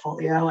year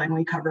portfolio, and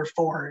we cover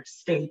 4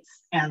 states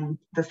and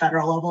the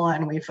federal level,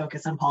 and we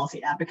focus on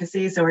policy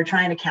advocacy. So we're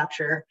trying to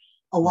capture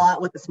a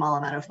lot with a small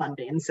amount of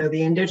funding. So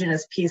the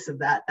Indigenous piece of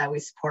that we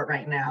support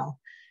right now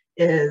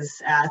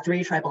is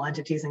 3 tribal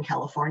entities in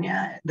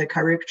California: the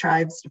Karuk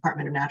Tribes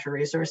Department of Natural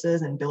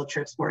Resources, and Bill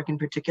Tripp's work in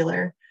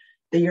particular;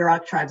 the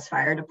Yurok Tribes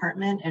Fire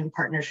Department in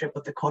partnership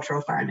with the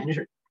Cultural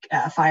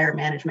Fire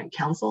Management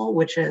Council,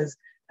 which is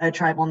a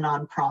tribal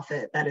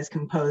nonprofit that is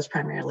composed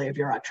primarily of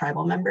Yurok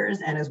tribal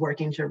members and is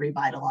working to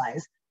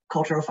revitalize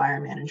cultural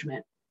fire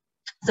management.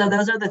 So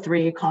those are the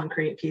 3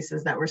 concrete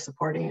pieces that we're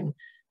supporting.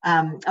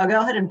 I'll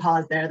go ahead and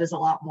pause there. There's a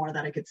lot more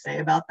that I could say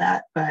about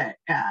that, but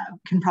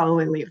can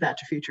probably leave that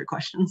to future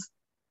questions.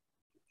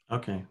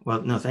 Okay,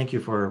 well, no, thank you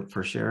for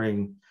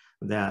sharing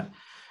that.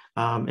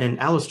 And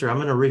Alistair, I'm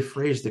going to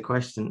rephrase the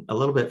question a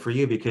little bit for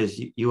you, because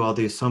you all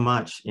do so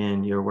much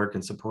in your work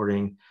in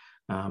supporting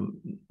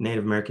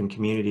Native American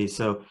communities.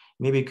 So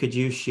maybe could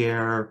you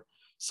share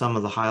some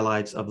of the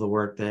highlights of the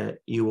work that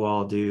you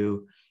all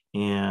do,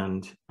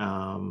 and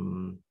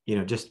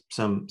just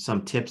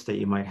some tips that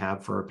you might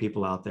have for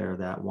people out there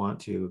that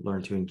want to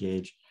learn to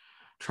engage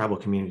tribal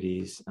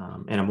communities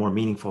in a more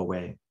meaningful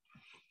way?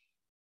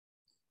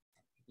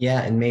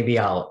 Yeah, and maybe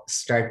I'll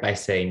start by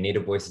saying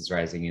Native Voices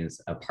Rising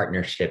is a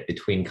partnership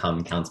between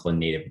Common Council and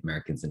Native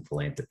Americans in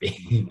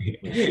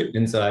philanthropy.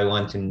 And so I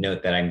want to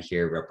note that I'm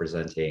here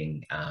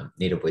representing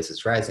Native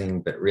Voices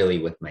Rising, but really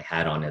with my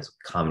hat on as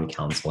Common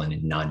Council and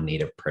a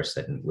non-Native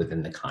person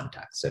within the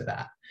context of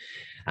that.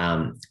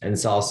 And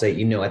so I'll say,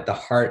 at the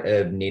heart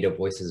of Native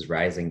Voices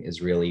Rising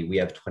is really, we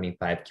have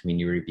 25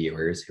 community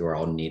reviewers who are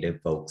all Native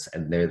folks,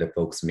 and they're the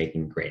folks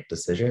making great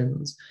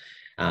decisions.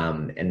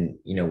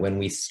 When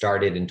we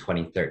started in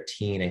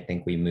 2013, I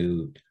think we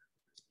moved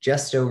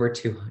just over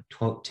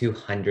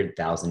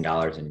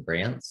 $200,000 in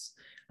grants.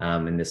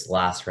 And this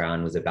last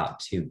round was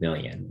about 2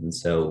 million. And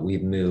so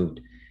we've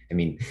moved,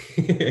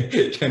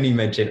 Jenny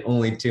mentioned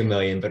only 2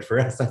 million, but for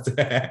us, that's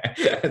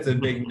a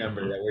big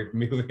number that we're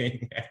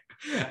moving.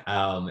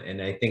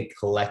 And I think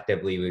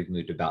collectively, we've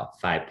moved about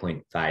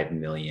 5.5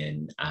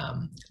 million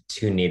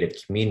to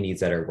Native communities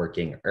that are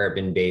working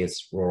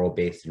urban-based,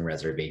 rural-based, and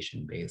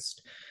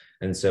reservation-based.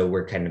 And so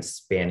we're kind of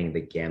spanning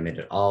the gamut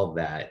at all of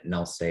that. And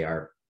I'll say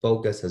our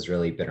focus has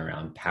really been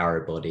around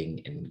power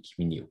building and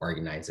community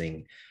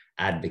organizing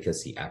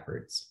advocacy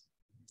efforts.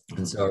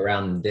 And so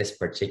around this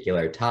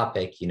particular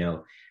topic,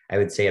 I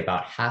would say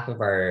about half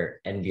of our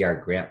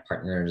NVR grant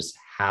partners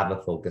have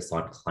a focus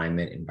on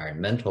climate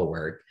environmental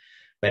work,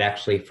 but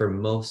actually for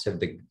most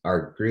of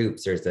our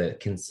groups, there's a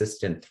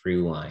consistent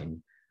through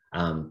line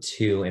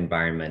to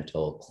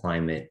environmental,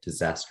 climate,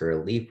 disaster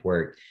relief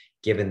work,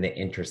 given the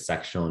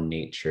intersectional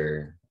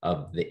nature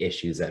of the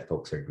issues that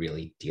folks are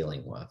really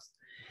dealing with.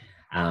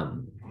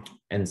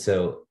 And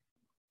so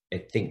I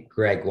think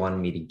Greg wanted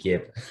me to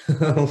give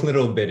a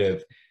little bit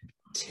of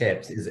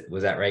tips.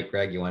 Was that right,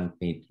 Greg? You wanted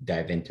me to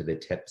dive into the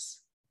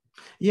tips?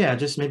 Yeah,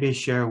 just maybe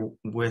share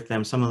with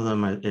them. Some of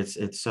them,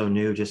 it's so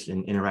new just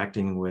in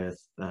interacting with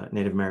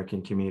Native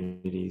American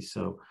communities.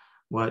 So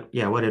what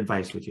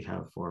advice would you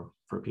have for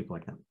people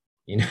like that?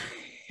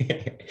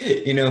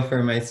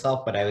 For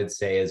myself, what I would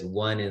say is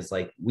one is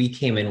like, we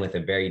came in with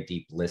a very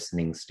deep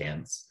listening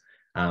stance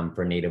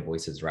for Native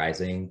Voices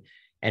Rising.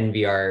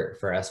 NVR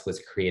for us was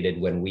created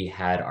when we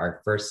had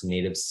our first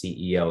Native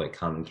CEO at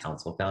Common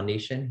Council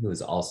Foundation, who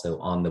is also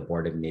on the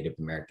board of Native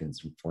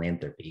Americans in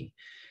Philanthropy,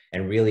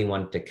 and really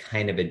wanted to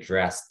kind of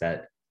address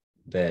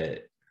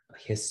the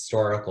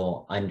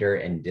historical under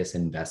and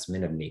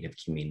disinvestment of Native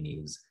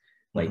communities,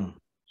 like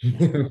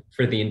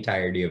for the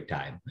entirety of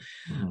time.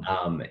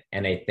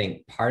 And I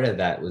think part of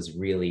that was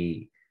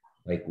really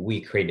like, we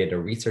created a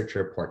research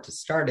report to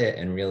start it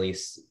and really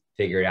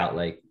figured out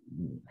like,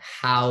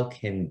 how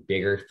can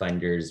bigger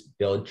funders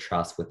build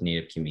trust with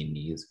Native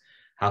communities?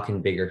 How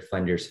can bigger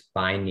funders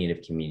find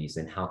Native communities,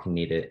 and how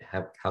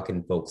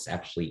can folks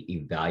actually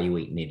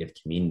evaluate Native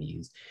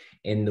communities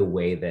in the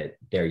way that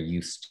they're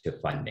used to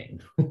funding,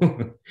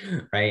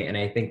 right? And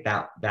I think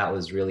that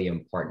was really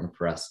important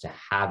for us to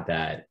have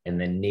that.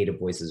 And then Native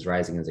Voices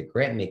Rising as a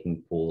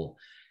grant-making pool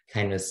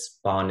kind of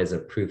spawned as a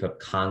proof of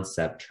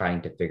concept,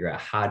 trying to figure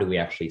out how do we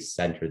actually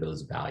center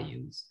those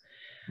values.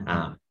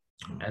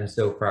 And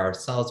so for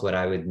ourselves, what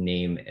I would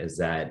name is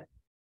that,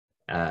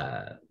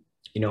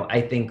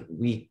 I think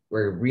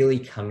we're really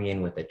coming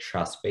in with a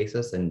trust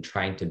basis and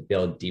trying to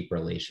build deep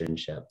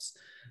relationships.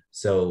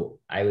 So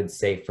I would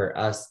say for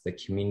us, the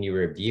community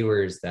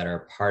reviewers that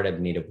are part of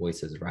Native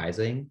Voices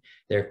Rising,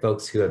 they're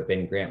folks who have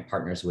been grant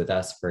partners with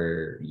us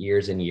for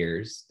years and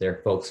years.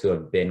 They're folks who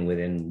have been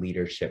within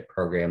leadership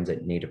programs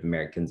at Native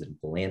Americans in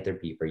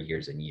Philanthropy for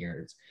years and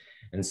years.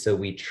 And so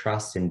we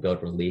trust and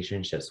build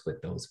relationships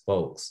with those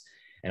folks.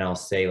 And I'll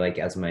say, like,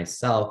 as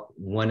myself,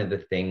 one of the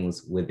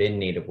things within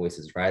Native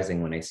Voices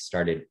Rising, when I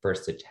started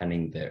first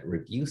attending the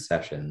review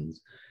sessions,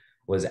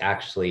 was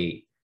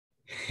actually,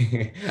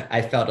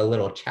 I felt a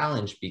little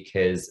challenged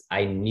because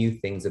I knew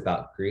things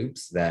about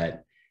groups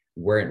that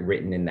weren't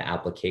written in the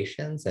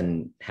applications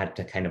and had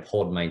to kind of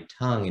hold my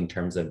tongue in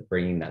terms of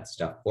bringing that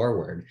stuff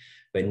forward.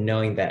 But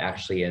knowing that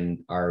actually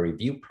in our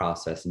review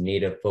process,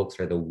 Native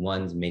folks are the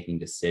ones making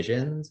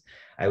decisions,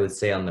 I would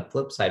say on the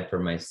flip side for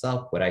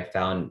myself, what I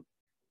found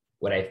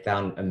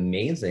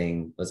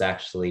amazing was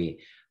actually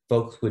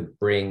folks would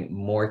bring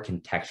more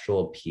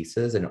contextual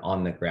pieces and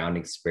on the ground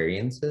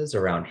experiences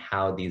around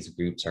how these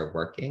groups are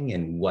working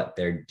and what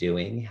they're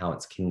doing, how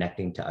it's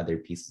connecting to other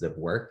pieces of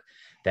work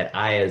that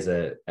I, as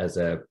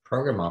a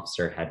program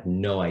officer, had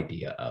no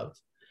idea of.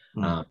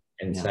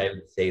 So I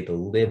would say the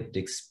lived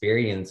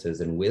experiences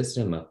and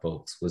wisdom of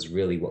folks was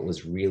really what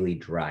was really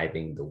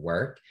driving the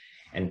work.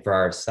 And for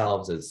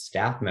ourselves as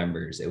staff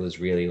members, it was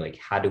really like,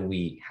 how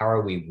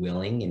are we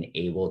willing and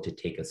able to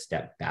take a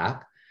step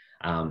back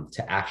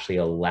to actually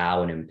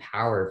allow and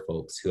empower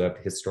folks who have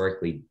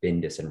historically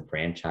been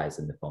disenfranchised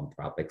in the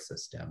philanthropic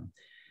system.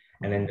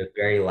 And then the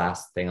very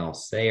last thing I'll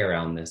say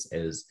around this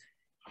is,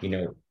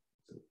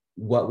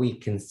 what we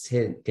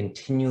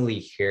continually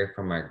hear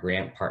from our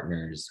grant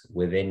partners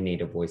within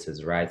Native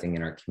Voices Rising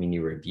and our community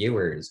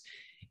reviewers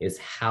is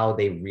how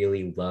they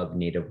really love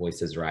Native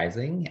Voices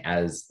Rising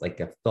as like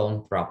a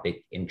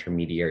philanthropic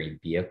intermediary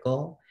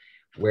vehicle,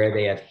 where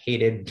they have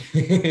hated,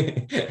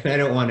 and I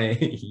don't want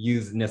to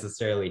use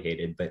necessarily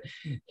hated, but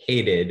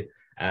hated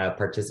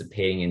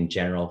participating in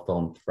general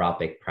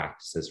philanthropic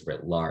practices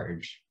writ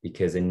large,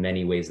 because in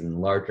many ways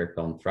in larger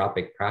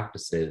philanthropic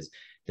practices,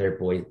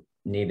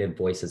 Native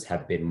voices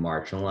have been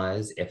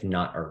marginalized, if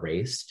not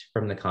erased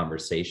from the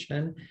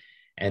conversation.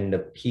 And the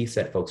piece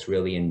that folks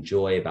really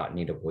enjoy about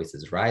Native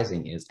Voices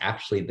Rising is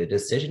actually the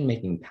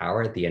decision-making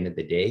power at the end of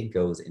the day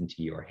goes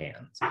into your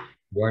hands.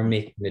 You're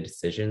making the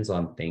decisions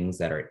on things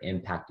that are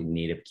impacting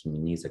Native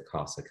communities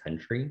across the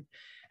country.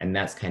 And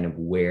that's kind of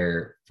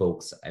where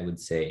folks, I would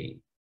say,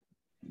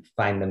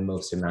 find the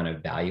most amount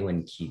of value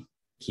and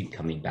keep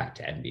coming back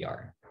to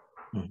NVR.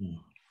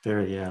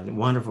 Very,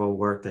 wonderful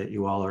work that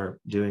you all are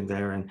doing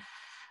there. And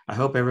I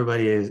hope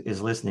everybody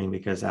is listening,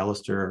 because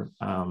Alistair,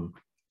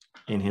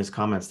 in his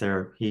comments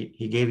there,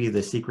 he gave you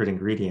the secret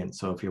ingredient.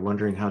 So if you're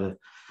wondering how to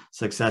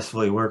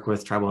successfully work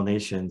with tribal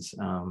nations,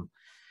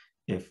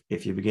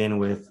 if you begin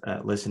with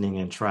listening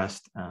and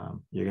trust,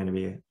 you're going to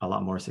be a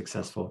lot more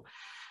successful.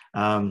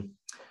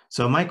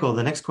 So Michael,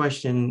 the next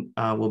question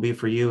will be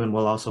for you, and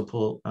we'll also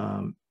pull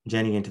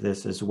Jenny into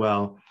this as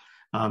well.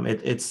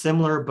 It's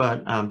similar,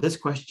 but this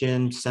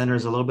question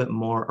centers a little bit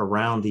more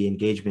around the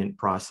engagement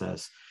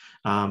process.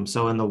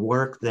 So in the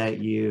work that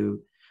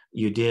you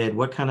did,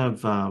 what kind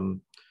of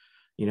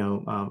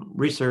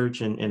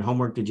research and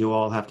homework did you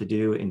all have to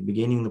do in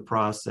beginning the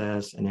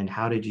process, and then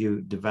how did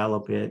you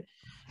develop it?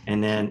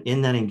 And then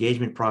in that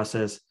engagement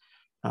process,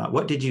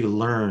 what did you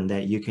learn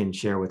that you can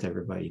share with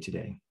everybody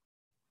today?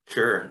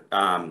 Sure.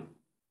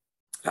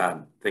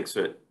 Thanks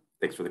for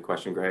the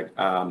question, Greg.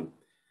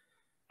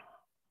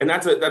 And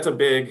that's a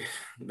big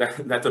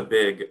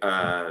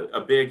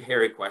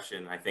hairy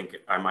question. I think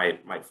I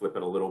might flip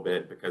it a little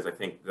bit, because I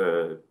think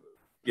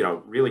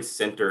really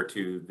center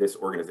to this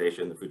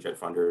organization, the Food Shed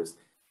Funders.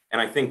 And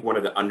I think one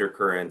of the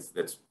undercurrents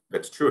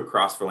that's true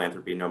across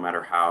philanthropy, no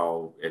matter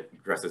how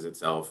it dresses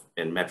itself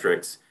in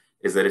metrics,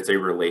 is that it's a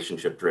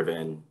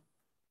relationship-driven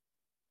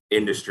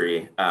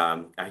industry.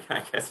 I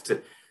guess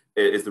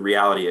is the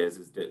reality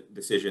is that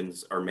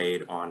decisions are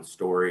made on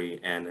story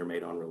and they're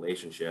made on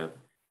relationship,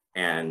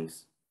 and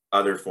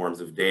other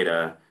forms of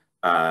data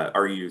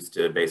are used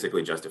to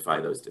basically justify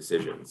those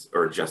decisions,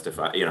 or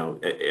justify,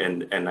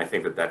 and I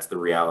think that that's the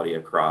reality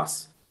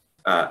across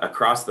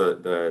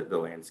the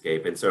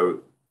landscape. And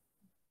so,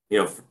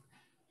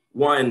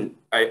 one,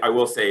 I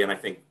will say, and I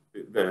think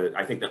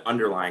the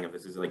underlying of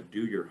this is like,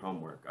 do your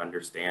homework,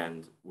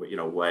 understand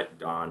what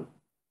Don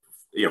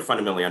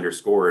fundamentally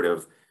underscored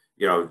of,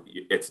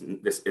 it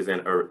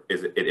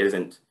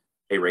isn't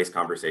a race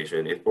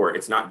conversation, or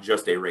it's not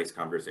just a race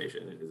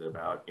conversation. It is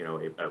about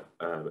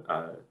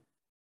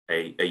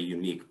a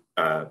unique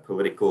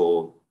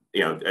political,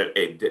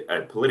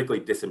 a politically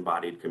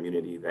disembodied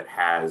community that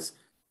has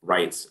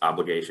rights,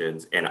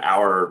 obligations, and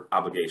our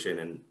obligation,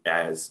 and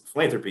as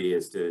philanthropy,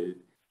 is to,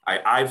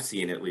 I've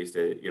seen, at least,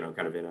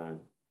 kind of in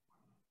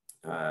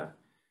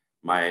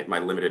my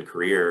limited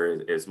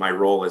career, is my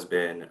role has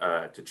been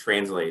to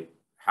translate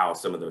how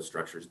some of those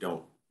structures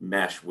don't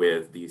mesh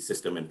with the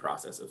system and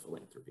process of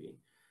philanthropy.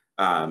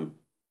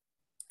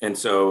 And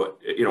so,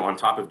 on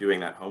top of doing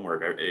that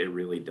homework, it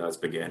really does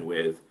begin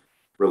with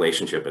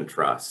relationship and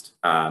trust,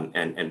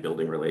 and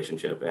building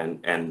relationship,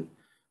 and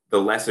the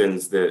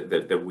lessons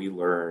that we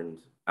learned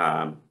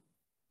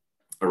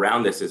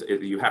around this is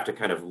you have to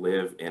kind of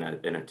live in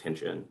a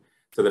tension.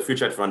 So the Food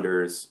Shed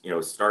Funders,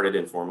 started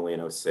informally in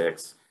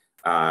 2006.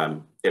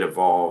 It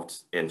evolved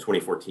in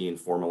 2014,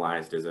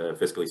 formalized as a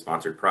fiscally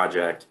sponsored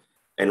project.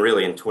 And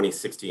really in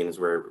 2016 is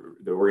where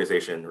the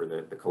organization, or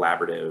the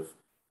collaborative,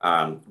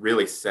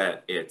 really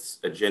set its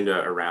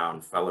agenda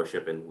around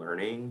fellowship and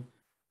learning,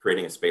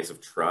 creating a space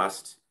of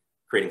trust,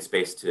 creating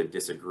space to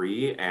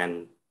disagree,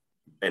 and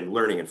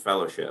learning and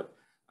fellowship.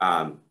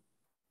 And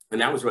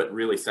that was what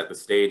really set the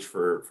stage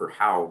for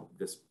how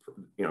this,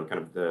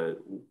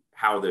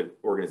 how the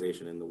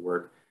organization and the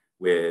work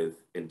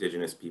with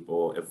Indigenous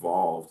people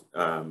evolved,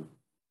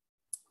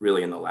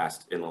 really in the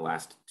last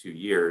 2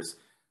 years.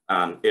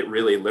 It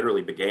really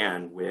literally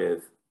began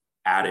with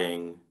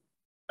adding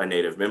a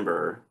Native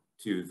member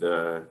to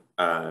the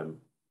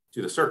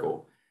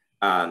circle,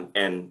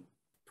 and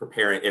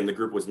preparing. And the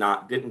group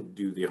didn't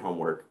do the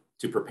homework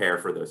to prepare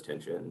for those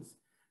tensions,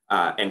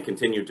 and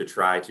continued to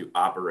try to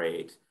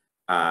operate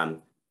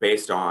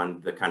based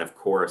on the kind of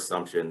core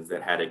assumptions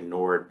that had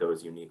ignored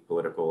those unique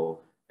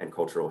political and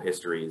cultural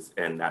histories,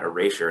 and that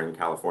erasure in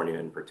California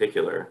in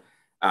particular.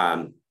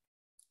 And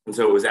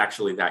so it was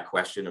actually that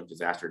question of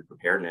disaster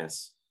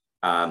preparedness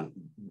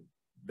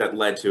that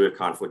led to a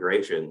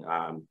conflagration.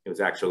 It was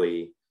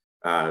actually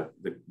an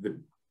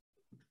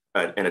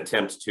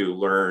attempt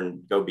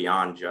to go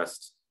beyond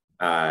just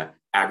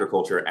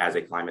agriculture as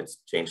a climate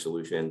change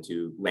solution,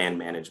 to land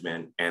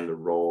management and the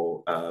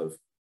role of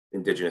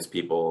Indigenous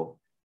people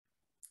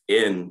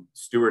in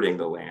stewarding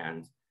the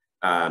land.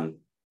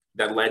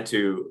 That led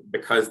to,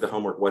 because the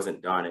homework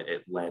wasn't done,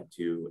 it led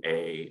to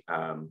a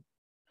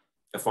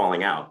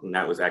falling out. And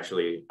that was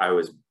actually, I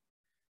was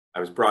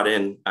brought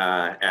in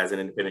as an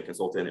independent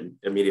consultant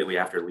immediately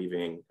after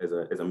leaving as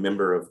a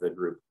member of the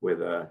group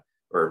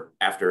or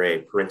after a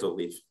parental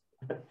leave,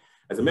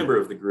 as a member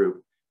of the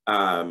group,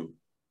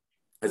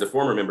 as a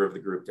former member of the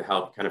group, to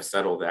help kind of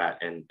settle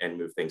that and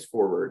move things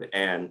forward.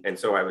 And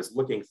so I was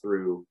looking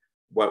through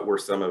what were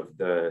some of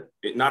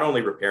not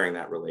only repairing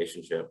that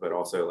relationship, but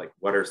also like,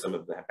 what are some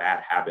of the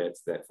bad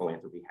habits that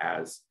philanthropy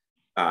has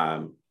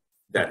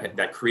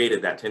that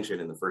created that tension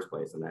in the first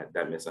place, and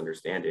that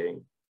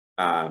misunderstanding.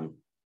 And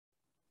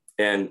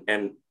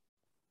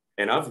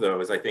of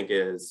those, I think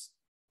is,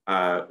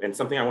 and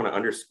something I want to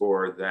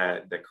underscore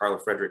that Carla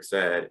Frederick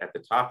said at the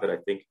top, that I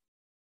think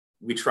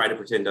we try to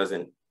pretend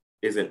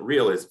isn't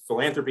real, is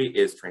philanthropy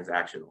is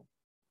transactional.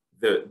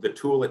 The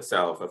tool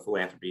itself of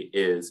philanthropy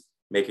is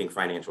making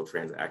financial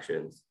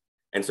transactions.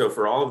 And so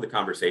for all of the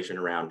conversation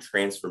around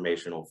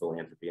transformational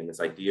philanthropy and this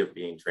idea of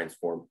being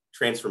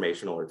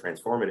transformational or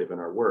transformative in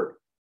our work,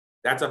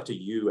 that's up to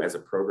you as a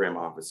program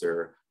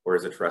officer, or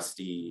as a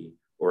trustee,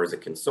 or as a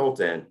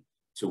consultant,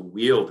 to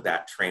wield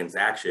that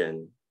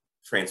transaction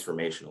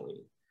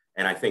transformationally.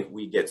 And I think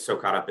we get so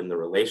caught up in the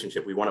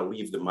relationship, we want to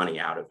leave the money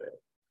out of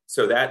it.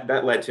 So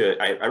that led to,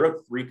 I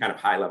wrote 3 kind of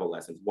high level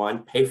lessons.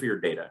 1, pay for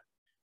your data.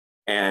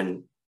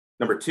 And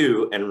number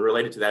 2, and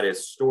related to that,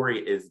 is story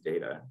is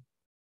data.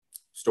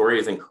 Story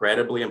is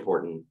incredibly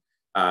important,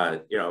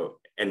 you know,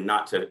 and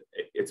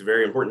it's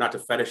very important not to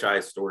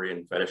fetishize story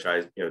and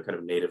fetishize, you know, kind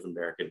of Native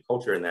American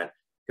culture in that,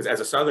 because as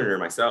a Southerner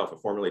myself, a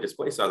formerly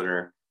displaced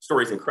Southerner,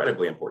 story is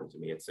incredibly important to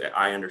me.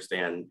 I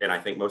understand, and I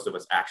think most of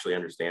us actually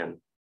understand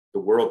the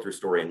world through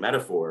story and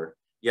metaphor.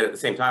 Yet at the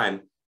same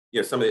time,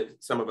 you know,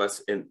 some of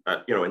us in,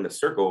 you know, in the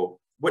circle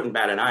wouldn't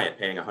bat an eye at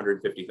paying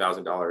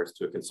 $150,000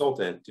 to a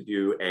consultant to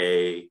do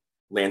a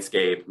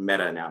landscape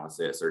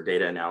meta-analysis or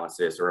data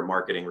analysis or a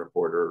marketing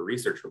report or a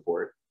research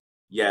report.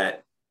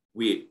 Yet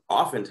we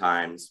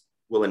oftentimes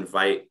will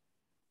invite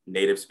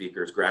native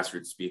speakers,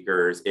 grassroots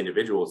speakers,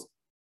 individuals,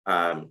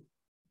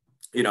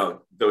 you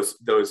know,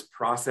 those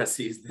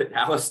processes that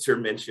Alistair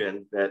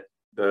mentioned that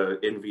the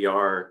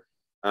NVR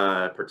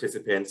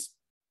participants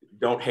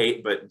don't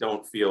hate but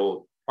don't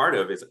feel part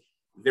of, is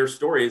their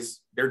stories,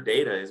 their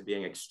data is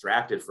being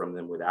extracted from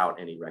them without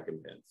any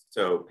recompense.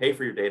 So pay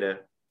for your data,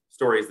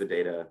 story is the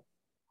data.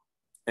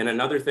 And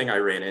another thing I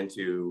ran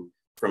into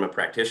from a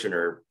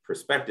practitioner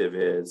perspective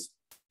is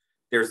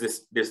there's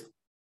this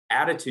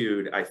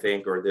attitude, I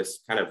think, or this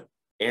kind of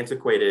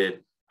antiquated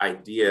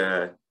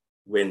idea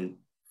when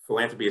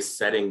philanthropy is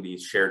setting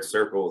these shared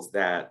circles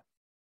that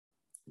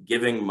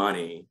giving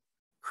money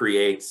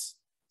creates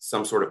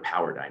some sort of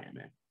power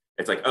dynamic.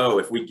 It's like, oh,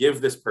 if we give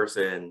this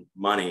person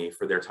money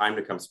for their time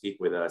to come speak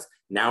with us,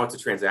 now it's a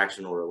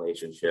transactional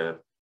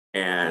relationship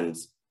and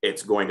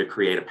it's going to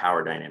create a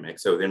power dynamic.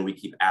 So then we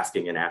keep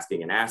asking and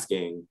asking and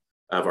asking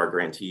of our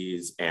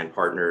grantees and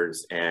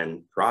partners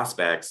and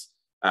prospects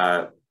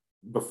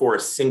before a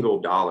single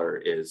dollar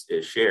is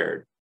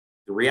shared.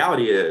 The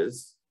reality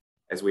is,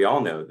 as we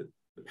all know, that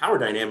the power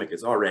dynamic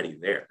is already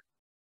there.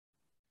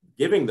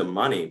 Giving the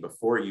money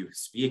before you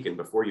speak and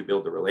before you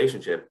build the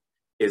relationship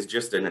is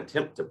just an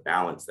attempt to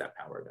balance that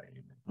power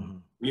dynamic. Mm-hmm.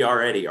 We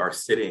already are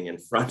sitting in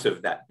front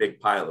of that big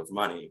pile of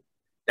money.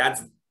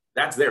 That's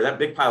there, that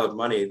big pile of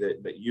money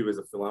that you as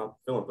a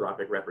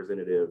philanthropic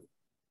representative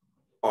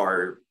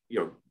are, you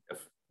know,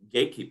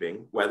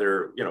 gatekeeping,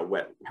 whether, you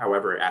know,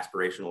 however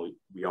aspirational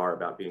we are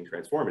about being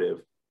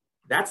transformative,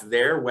 that's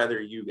there whether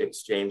you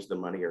exchange the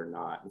money or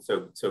not. And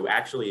so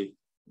actually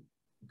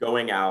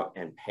going out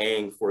and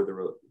paying for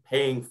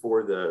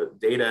the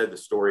data, the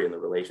story, and the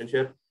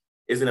relationship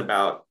isn't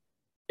about,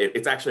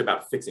 it's actually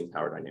about fixing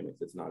power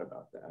dynamics. It's not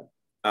about that.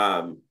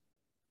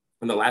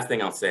 And the last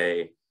thing I'll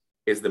say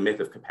is the myth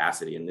of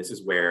capacity. And this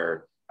is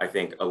where I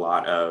think a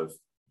lot of,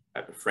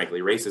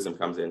 frankly, racism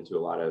comes into a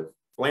lot of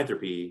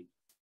philanthropy.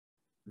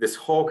 This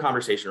whole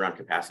conversation around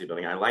capacity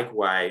building, I like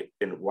why,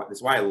 and this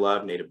is why I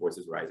love Native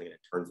Voices Rising, and it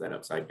turns that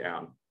upside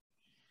down,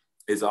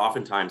 is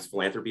oftentimes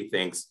philanthropy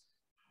thinks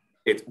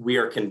we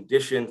are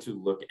conditioned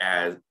to look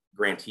at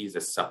grantees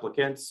as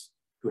supplicants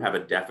who have a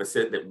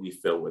deficit that we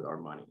fill with our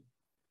money.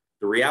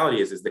 The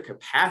reality is the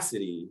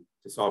capacity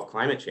to solve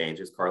climate change,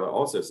 as Carla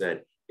also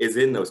said, is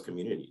in those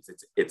communities.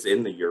 It's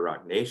in the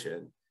Yurok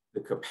Nation.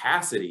 The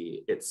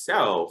capacity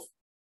itself,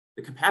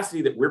 the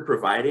capacity that we're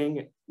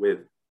providing with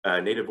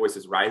Native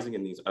Voices Rising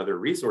and these other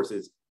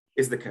resources,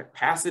 is the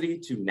capacity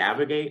to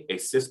navigate a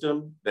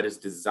system that is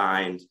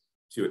designed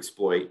to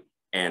exploit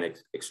and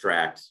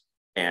extract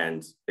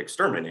and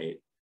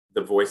exterminate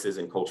the voices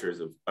and cultures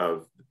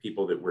of the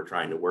people that we're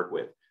trying to work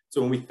with.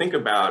 So when we think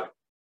about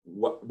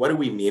what do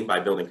we mean by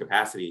building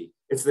capacity,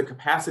 it's the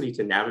capacity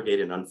to navigate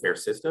an unfair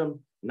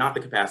system, not the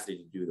capacity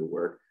to do the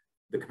work.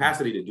 The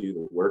capacity to do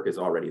the work is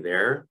already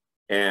there.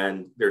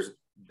 And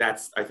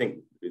that's, I think,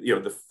 you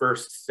know, the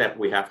first step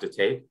we have to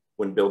take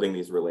when building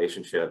these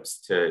relationships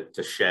to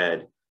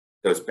shed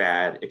those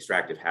bad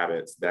extractive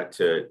habits that,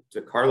 to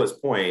Carla's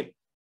point,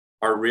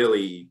 are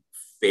really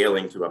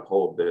failing to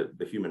uphold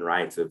the human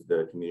rights of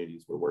the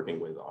communities we're working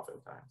with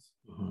oftentimes.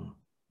 Mm-hmm.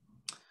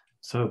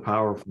 So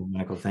powerful,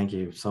 Michael. Thank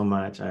you so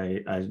much.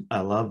 I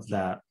love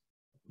that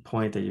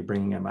point that you're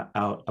bringing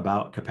out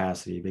about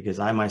capacity, because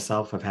I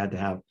myself have had to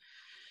have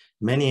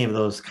many of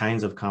those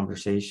kinds of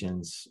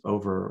conversations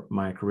over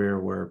my career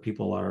where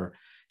people are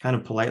kind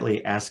of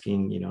politely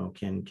asking, you know,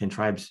 can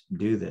tribes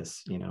do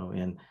this, you know?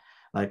 And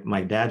like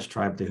my dad's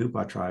tribe, the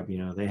Hupa tribe, you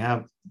know, they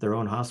have their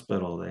own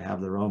hospital, they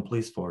have their own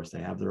police force,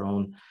 they have their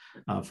own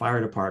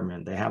fire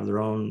department, they have their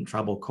own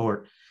tribal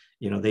court.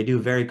 You know, they do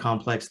very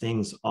complex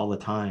things all the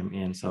time.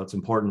 And so it's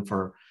important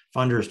for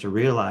funders to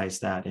realize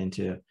that, and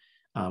to,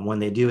 when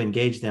they do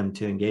engage them,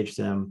 to engage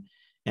them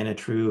in a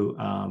true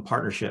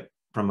partnership,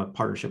 from a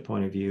partnership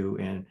point of view,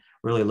 and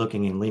really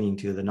looking and leaning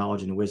to the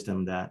knowledge and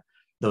wisdom that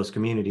those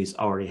communities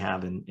already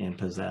have and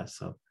possess.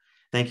 So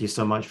thank you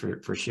so much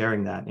for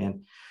sharing that.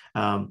 And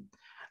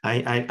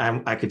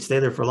I could stay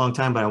there for a long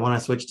time, but I want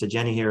to switch to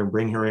Jenny here and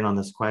bring her in on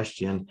this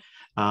question.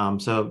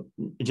 So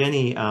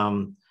Jenny,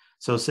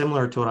 so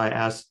similar to what I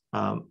asked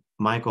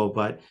Michael,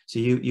 but so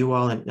you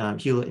all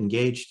at Hewlett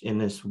engaged in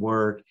this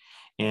work,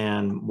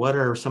 and what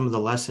are some of the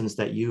lessons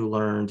that you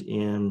learned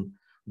in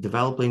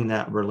developing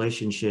that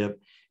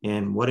relationship,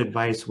 and what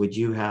advice would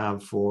you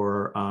have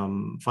for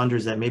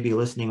funders that may be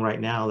listening right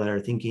now that are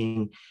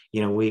thinking,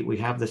 you know, we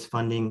have this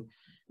funding,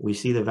 we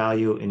see the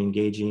value in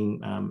engaging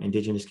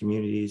Indigenous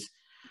communities,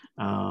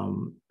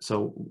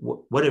 So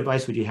what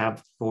advice would you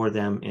have for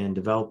them in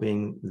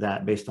developing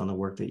that based on the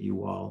work that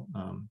you all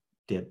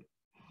did?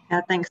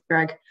 Yeah, thanks,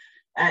 Greg.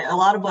 A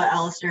lot of what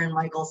Alistair and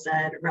Michael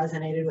said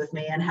resonated with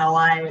me, and how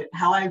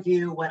I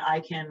view what I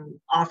can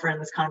offer in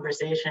this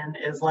conversation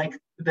is like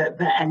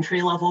the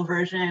entry level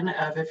version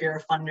of, if you're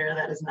a funder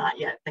that is not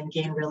yet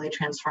thinking really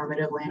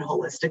transformatively and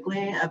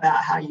holistically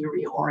about how you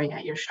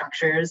reorient your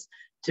structures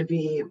to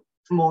be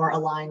more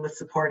aligned with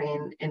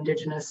supporting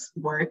Indigenous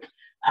work.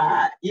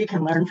 You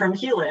can learn from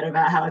Hewlett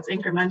about how it's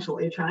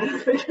incrementally trying to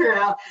figure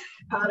out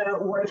how to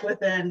work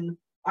within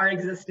our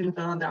existing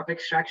philanthropic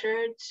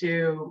structure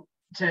to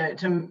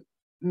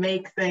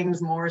make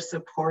things more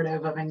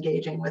supportive of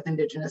engaging with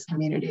Indigenous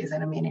communities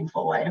in a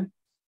meaningful way.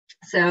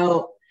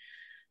 So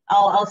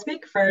I'll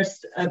speak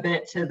first a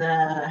bit to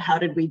the how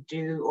did we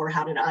do, or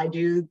how did I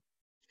do,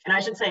 and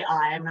I should say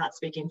I'm not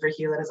speaking for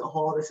Hewlett as a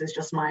whole. This is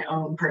just my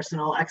own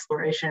personal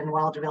exploration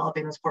while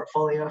developing this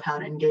portfolio of how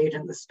to engage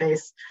in the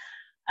space.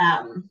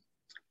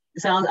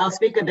 So I'll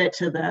speak a bit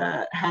to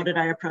the how did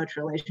I approach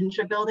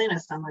relationship building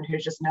as someone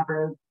who's just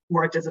never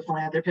worked as a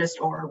philanthropist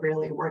or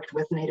really worked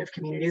with Native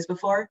communities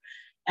before.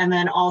 And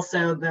then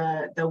also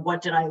the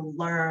what did I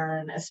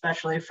learn,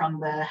 especially from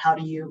the how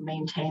do you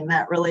maintain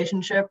that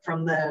relationship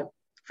from the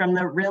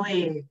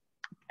really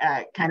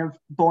kind of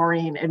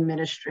boring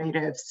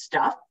administrative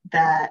stuff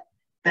that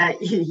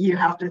you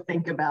have to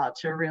think about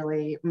to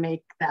really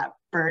make that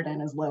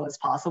burden as low as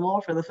possible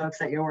for the folks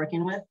that you're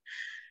working with.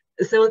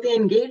 So with the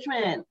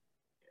engagement,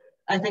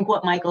 I think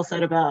what Michael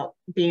said about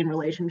being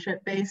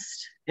relationship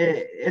based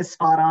is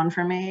spot on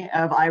for me.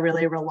 I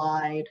really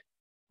relied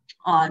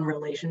on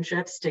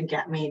relationships to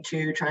get me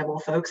to tribal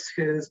folks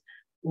whose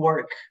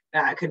work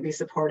could be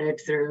supported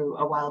through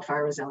a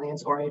wildfire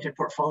resilience oriented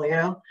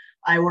portfolio.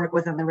 I work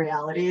within the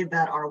reality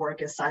that our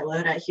work is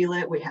siloed at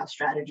Hewlett. We have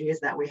strategies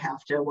that we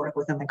have to work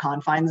within the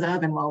confines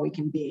of, and while we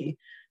can be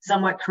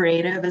somewhat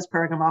creative as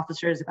program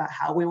officers about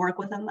how we work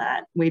within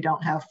that, we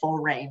don't have full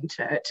reign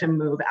to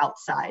move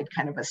outside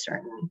kind of a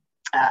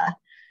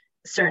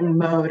certain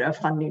mode of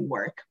funding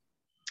work.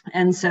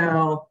 And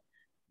so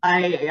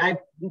I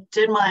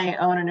did my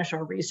own initial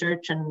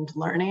research and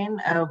learning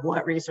of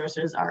what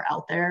resources are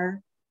out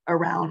there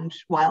around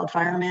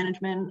wildfire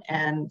management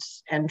and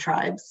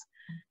tribes.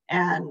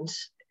 And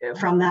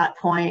from that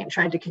point,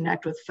 tried to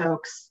connect with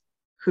folks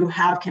who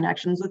have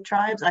connections with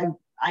tribes.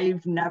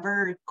 I've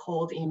never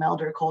cold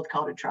emailed or cold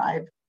called a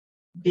tribe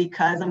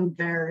because I'm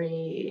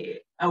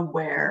very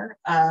aware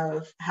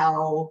of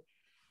how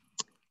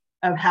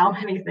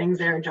many things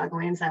they're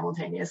juggling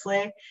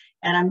simultaneously.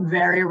 And I'm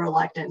very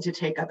reluctant to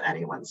take up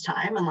anyone's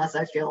time unless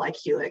I feel like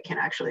Hewlett can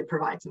actually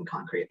provide some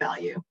concrete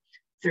value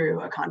through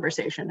a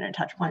conversation and a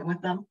touch point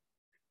with them.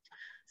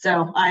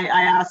 So I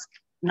ask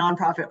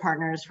nonprofit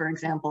partners, for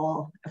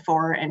example,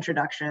 for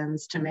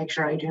introductions to make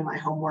sure I do my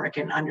homework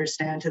and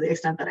understand to the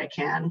extent that I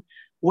can,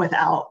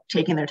 without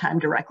taking their time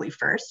directly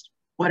first,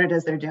 what it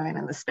is they're doing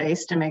in the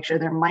space to make sure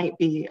there might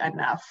be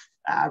enough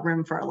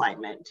room for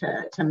alignment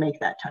to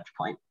make that touch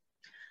point.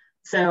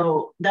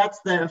 So that's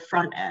the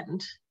front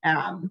end.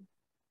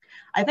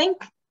 I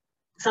think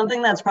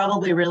something that's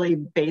probably really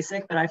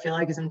basic, but I feel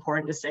like is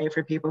important to say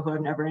for people who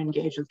have never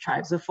engaged with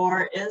tribes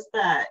before, is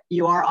that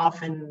you are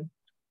often,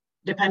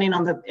 depending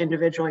on the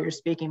individual you're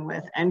speaking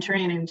with,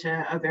 entering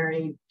into a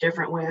very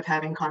different way of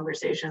having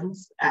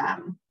conversations.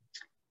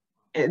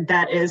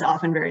 That is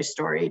often very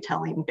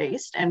storytelling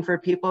based. And for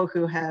people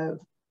who have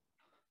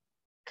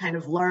kind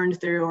of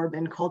learned through or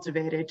been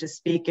cultivated to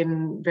speak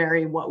in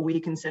very what we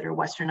consider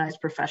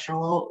westernized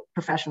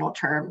professional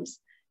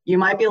terms, you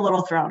might be a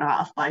little thrown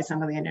off by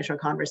some of the initial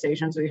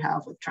conversations we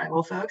have with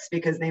tribal folks,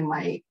 because they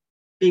might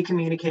be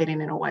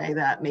communicating in a way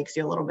that makes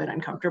you a little bit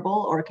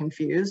uncomfortable or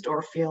confused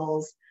or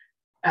feels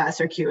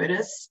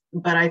circuitous.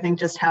 But I think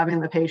just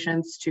having the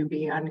patience to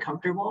be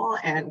uncomfortable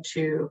and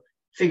to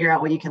figure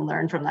out what you can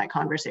learn from that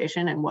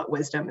conversation and what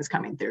wisdom is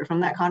coming through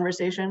from that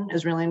conversation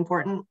is really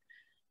important.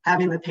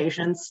 Having the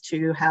patience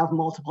to have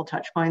multiple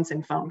touch points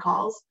and phone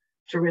calls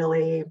to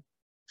really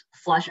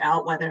flush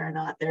out whether or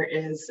not there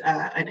is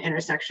an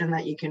intersection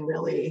that you can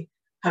really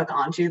hook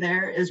onto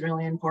there is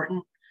really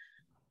important.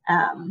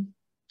 Onto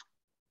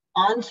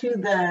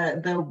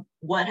the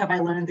what have I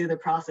learned through the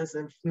process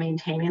of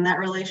maintaining that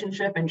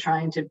relationship and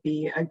trying to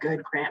be a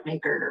good grant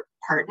maker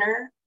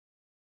partner.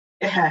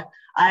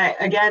 I,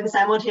 again,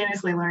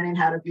 simultaneously learning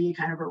how to be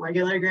kind of a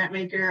regular grant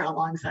maker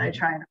alongside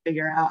trying to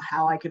figure out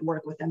how I could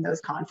work within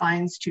those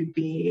confines to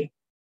be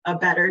a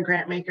better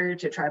grant maker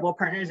to tribal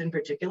partners in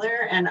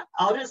particular. And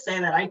I'll just say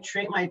that I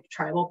treat my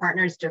tribal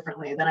partners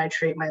differently than I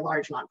treat my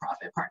large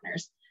nonprofit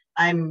partners.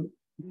 I'm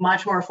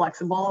much more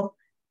flexible.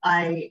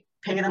 I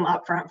pay them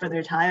upfront for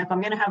their time. If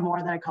I'm going to have more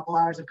than a couple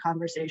hours of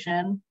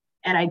conversation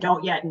and I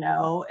don't yet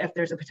know if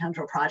there's a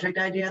potential project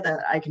idea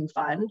that I can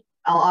fund,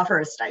 I'll offer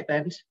a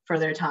stipend for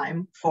their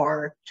time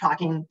for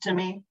talking to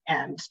me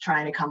and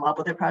trying to come up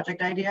with a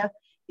project idea,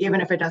 even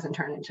if it doesn't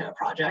turn into a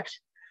project.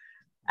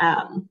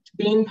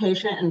 Being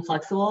patient and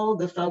flexible,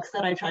 the folks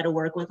that I try to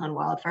work with on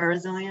wildfire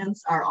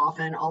resilience are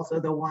often also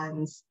the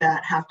ones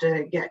that have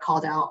to get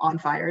called out on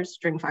fires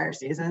during fire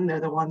season. They're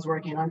the ones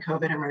working on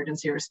COVID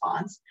emergency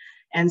response.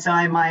 And so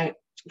I might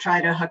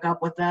try to hook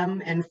up with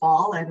them in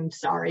fall and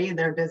sorry,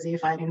 they're busy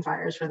fighting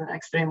fires for the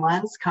next 3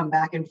 months, come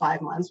back in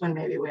 5 months when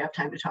maybe we have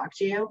time to talk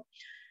to you.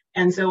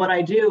 And so what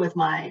I do with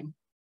my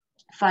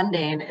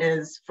funding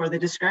is for the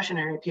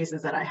discretionary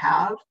pieces that I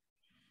have,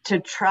 to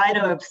try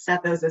to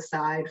set those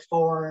aside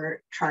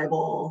for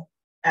tribal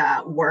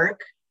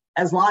work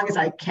as long as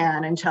I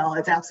can until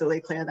it's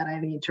absolutely clear that I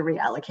need to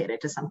reallocate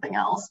it to something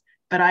else.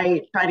 But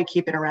I try to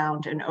keep it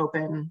around and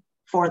open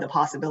for the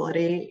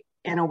possibility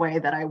in a way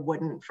that I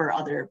wouldn't for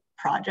other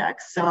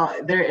projects.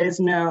 So there is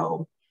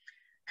no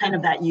kind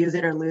of that use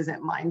it or lose it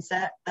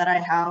mindset that I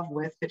have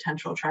with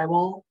potential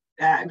tribal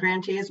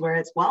grantees, where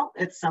it's, well,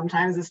 it's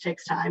sometimes this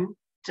takes time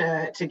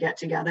to get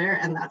together,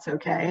 and that's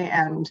okay.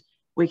 And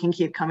we can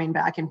keep coming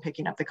back and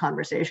picking up the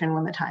conversation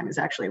when the time is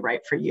actually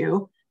right for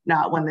you,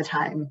 not when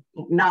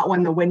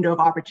the window of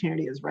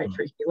opportunity is right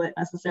for Hewlett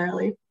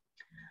necessarily.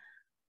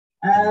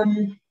 A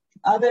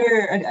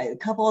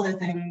couple other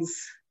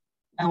things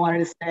I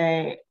wanted to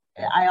say.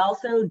 I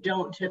also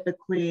don't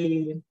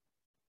typically,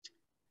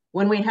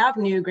 when we have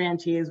new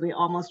grantees, we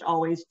almost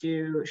always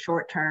do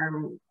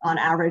short-term, on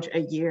average a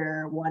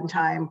year,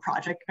 one-time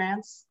project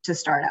grants to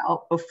start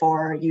out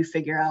before you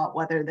figure out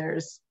whether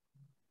there's,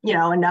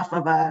 enough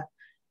of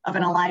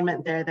an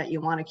alignment there that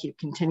you want to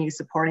continue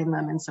supporting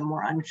them in some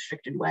more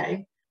unrestricted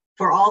way.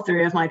 For all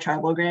 3 of my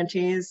tribal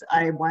grantees,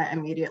 I went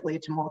immediately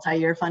to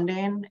multi-year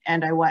funding,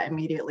 and I went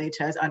immediately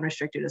to as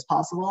unrestricted as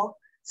possible.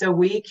 So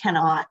we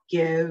cannot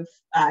give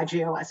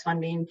GOS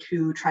funding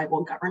to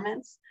tribal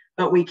governments,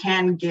 but we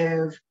can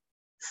give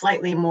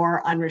slightly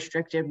more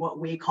unrestricted, what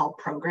we call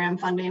program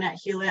funding at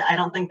Hewlett. I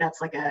don't think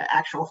that's like an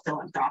actual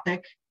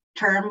philanthropic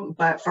term,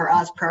 but for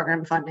us,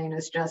 program funding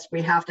is just,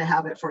 we have to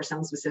have it for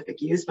some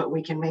specific use, but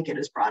we can make it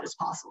as broad as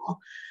possible.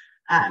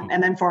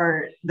 And then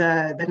for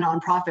the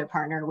nonprofit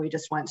partner, we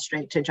just went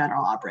straight to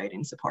general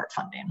operating support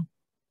funding.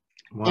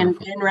 In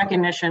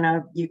recognition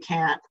of you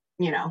can't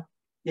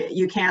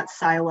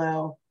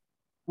silo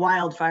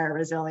wildfire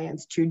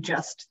resilience to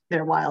just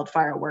their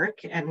wildfire work,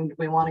 and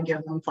we want to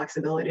give them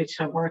flexibility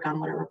to work on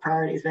whatever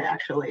priorities they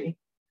actually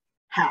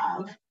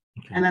have.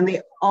 Okay. And then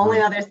the only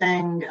other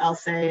thing I'll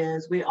say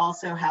is we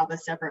also have a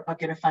separate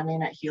bucket of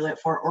funding at Hewlett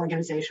for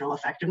organizational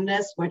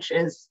effectiveness, which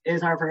is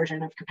our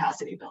version of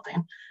capacity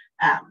building.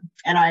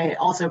 And I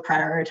also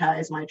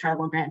prioritize my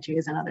tribal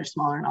grantees and other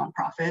smaller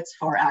nonprofits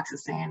for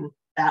accessing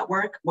that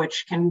work,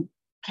 which can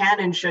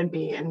and should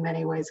be in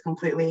many ways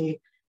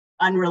completely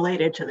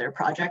unrelated to their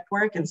project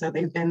work. And so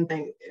they've been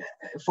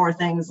for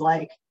things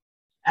like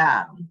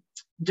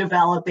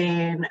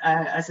developing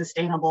a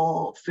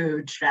sustainable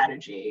food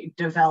strategy,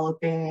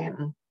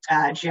 developing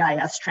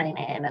GIS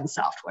training and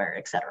software,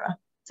 et cetera.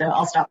 So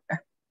I'll stop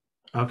there.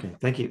 Okay,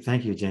 thank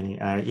you, Jenny.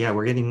 Yeah,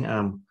 we're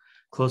getting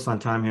close on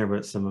time here,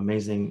 but some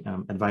amazing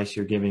advice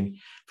you're giving.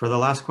 For the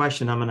last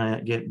question, I'm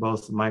gonna get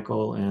both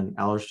Michael and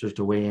Alistair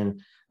to weigh in.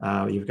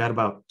 You've got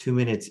about 2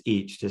 minutes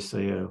each, just so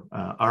you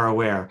are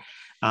aware.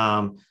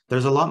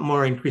 There's a lot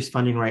more increased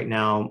funding right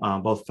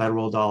now, both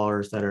federal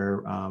dollars that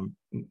are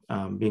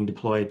being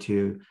deployed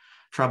to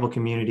tribal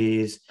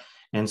communities.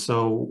 And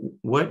so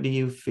what do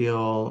you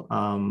feel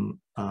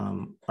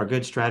are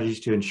good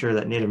strategies to ensure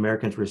that Native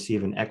Americans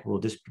receive an equitable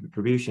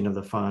distribution of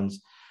the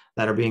funds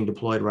that are being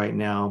deployed right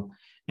now?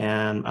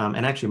 And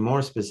actually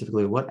more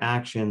specifically, what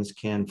actions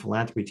can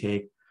philanthropy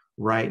take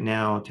right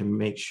now to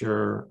make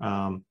sure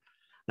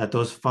that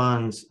those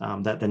funds,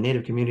 that the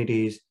Native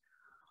communities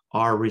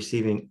are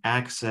receiving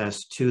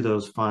access to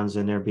those funds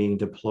and they're being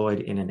deployed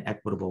in an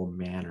equitable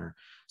manner?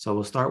 So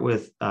we'll start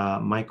with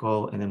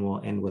Michael, and then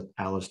we'll end with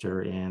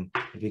Alistair. And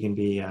if you can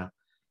be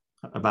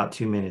about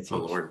 2 minutes each.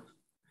 Oh, Lord.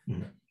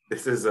 Mm-hmm.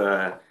 This is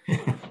that's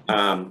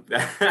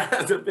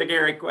a big,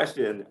 hairy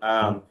question.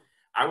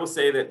 I will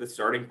say that the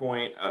starting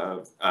point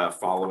of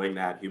following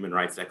that Human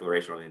Rights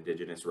Declaration on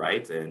Indigenous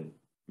Rights and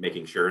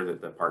making sure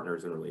that the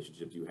partners and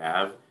relationships you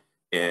have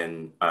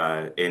in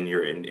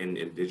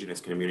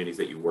Indigenous communities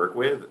that you work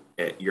with,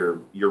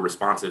 you're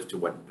responsive to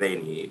what they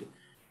need.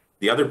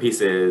 The other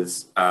piece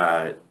is,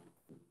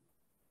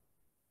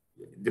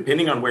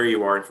 depending on where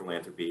you are in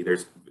philanthropy,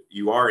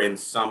 you are in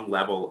some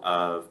level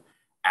of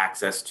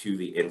access to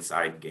the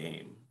inside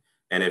game.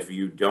 And if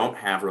you don't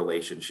have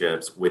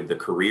relationships with the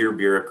career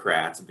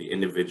bureaucrats, the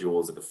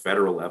individuals at the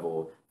federal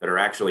level that are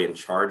actually in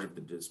charge of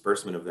the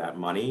disbursement of that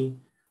money,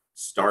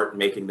 start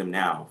making them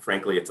now.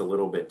 Frankly, it's a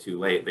little bit too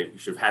late. You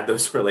should have had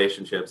those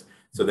relationships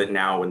so that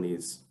now when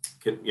these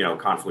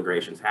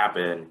conflagrations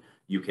happen,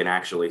 you can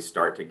actually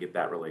start to get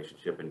that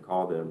relationship and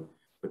call them.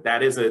 But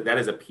that is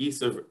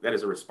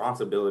a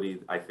responsibility,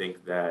 I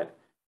think, that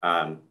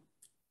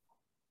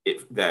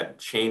that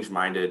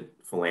change-minded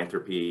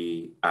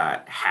philanthropy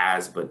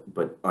has,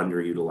 but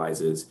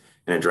underutilizes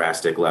in a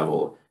drastic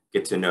level.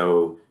 Get to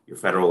know your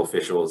federal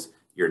officials,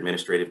 your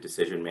administrative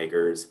decision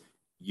makers,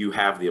 you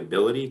have the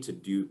ability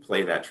to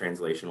play that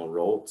translational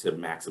role to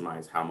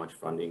maximize how much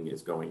funding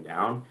is going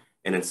down.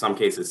 And in some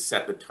cases,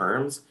 set the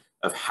terms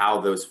of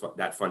how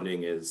that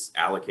funding is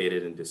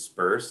allocated and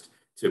dispersed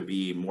to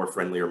be more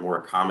friendly or more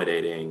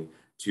accommodating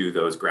to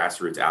those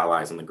grassroots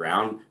allies on the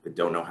ground that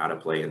don't know how to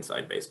play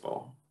inside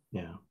baseball.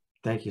 Yeah,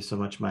 thank you so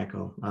much,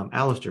 Michael.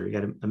 Alistair, you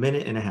got a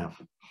minute and a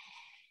half.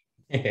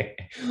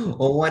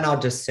 Well, one, I'll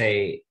just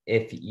say,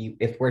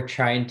 if we're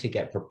trying to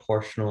get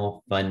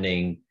proportional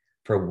funding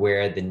for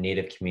where the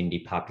Native community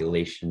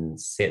population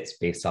sits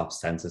based off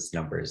census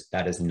numbers,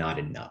 that is not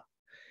enough.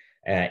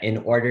 In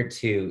order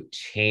to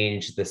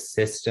change the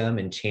system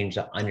and change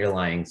the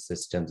underlying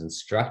systems and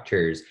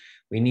structures,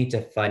 we need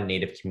to fund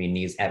Native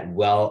communities at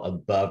well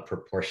above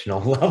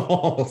proportional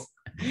levels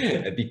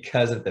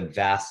because of the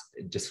vast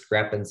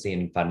discrepancy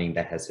in funding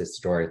that has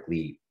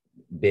historically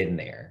been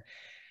there.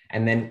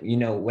 And then, you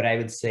know, what I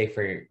would say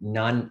for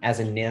as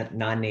a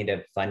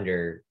non-Native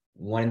funder,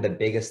 one of the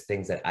biggest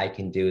things that I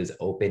can do is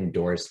open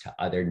doors to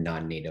other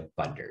non-Native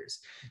funders,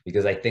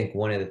 because I think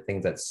one of the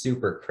things that's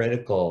super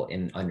critical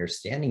in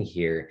understanding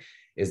here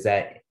is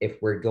that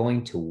if we're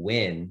going to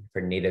win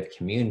for Native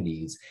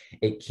communities,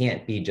 it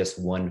can't be just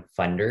one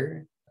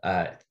funder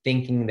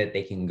thinking that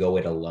they can go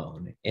it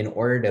alone. In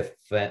order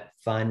to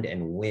fund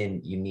and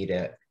win, you need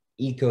an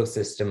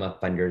ecosystem of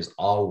funders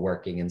all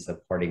working and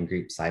supporting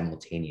groups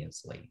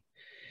simultaneously.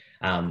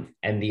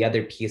 And the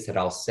other piece that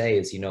I'll say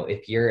is, you know,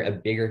 if you're a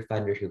bigger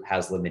funder who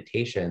has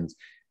limitations,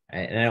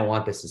 and I don't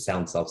want this to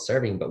sound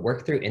self-serving, but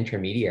work through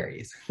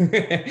intermediaries.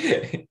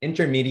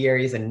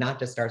 Intermediaries, and not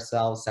just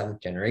ourselves, Seventh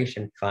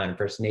Generation Fund,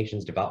 First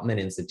Nations Development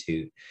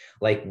Institute.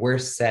 Like, we're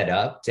set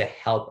up to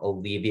help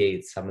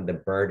alleviate some of the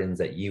burdens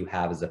that you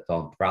have as a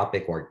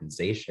philanthropic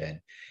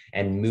organization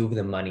and move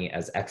the money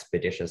as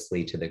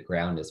expeditiously to the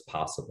ground as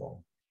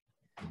possible.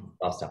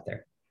 I'll stop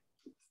there.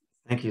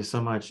 Thank you so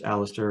much,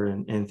 Alistair,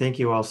 and thank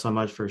you all so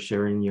much for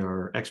sharing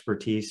your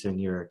expertise and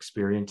your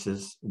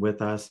experiences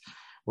with us.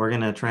 We're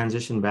going to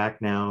transition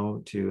back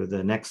now to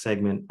the next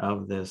segment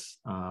of this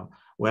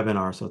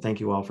webinar. So thank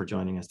you all for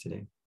joining us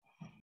today.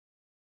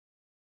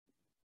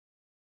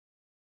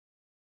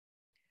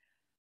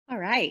 All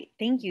right,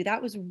 thank you.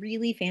 That was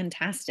really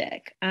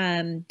fantastic.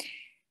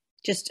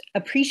 Just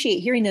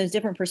appreciate hearing those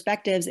different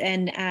perspectives.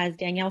 And as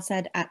Danielle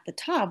said at the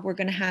top, we're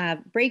going to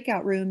have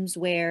breakout rooms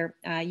where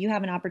you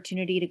have an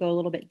opportunity to go a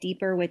little bit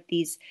deeper with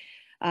these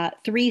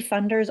three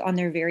funders on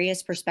their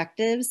various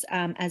perspectives,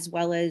 as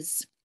well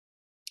as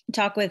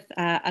talk with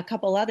a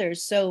couple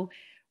others. So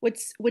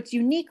what's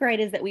unique, right,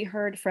 is that we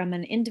heard from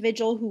an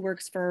individual who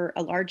works for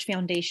a large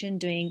foundation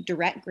doing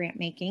direct grant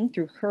making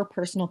through her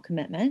personal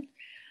commitment.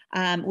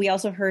 We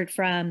also heard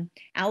from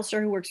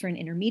Alistair, who works for an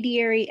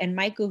intermediary, and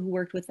Michael, who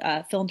worked with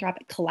a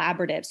philanthropic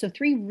collaborative. So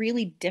three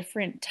really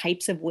different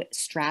types of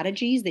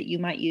strategies that you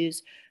might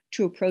use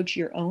to approach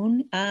your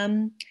own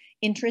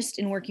interest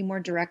in working more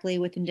directly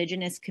with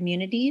Indigenous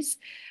communities.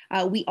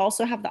 We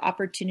also have the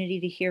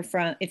opportunity to hear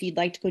from, if you'd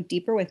like to go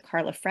deeper, with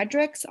Carla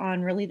Fredericks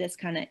on really this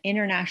kind of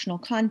international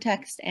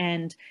context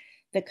and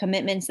the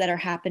commitments that are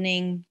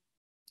happening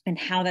and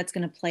how that's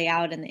going to play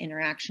out in the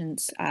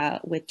interactions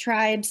with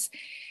tribes.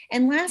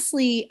 And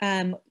lastly,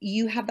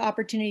 you have the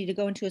opportunity to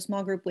go into a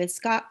small group with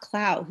Scott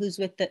Clow, who's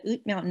with the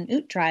Ute Mountain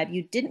Ute tribe.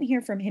 You didn't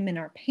hear from him in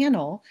our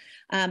panel,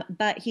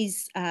 but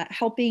he's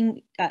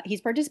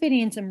he's participating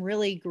in some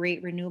really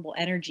great renewable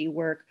energy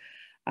work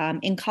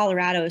in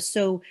Colorado.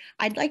 So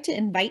I'd like to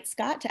invite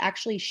Scott to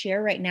actually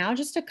share right now,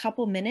 just a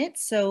couple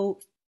minutes. So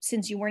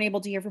since you weren't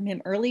able to hear from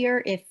him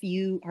earlier, if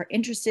you are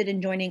interested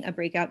in joining a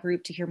breakout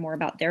group to hear more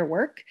about their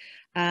work,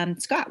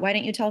 Scott, why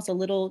don't you tell us a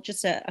little,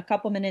 just a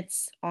couple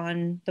minutes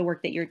on the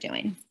work that you're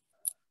doing?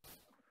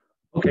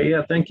 Okay,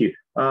 yeah, thank you.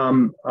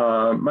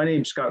 My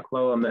name's Scott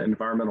Clow. I'm the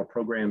Environmental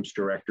Programs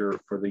Director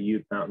for the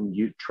Ute Mountain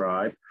Ute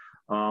Tribe.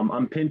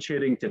 I'm pinch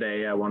hitting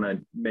today. I want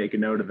to make a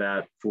note of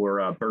that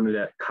for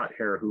Bernadette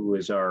Cuthair, who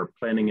is our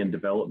Planning and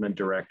Development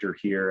Director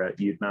here at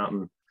Ute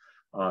Mountain.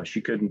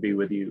 She couldn't be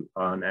with you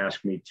and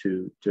asked me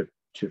to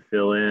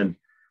fill in.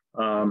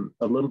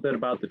 A little bit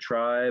about the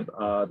tribe.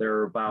 There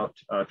are about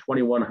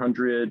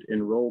 2,100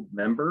 enrolled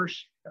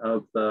members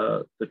of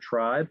the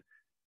tribe.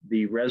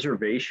 The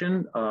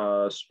reservation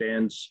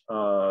spans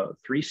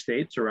 3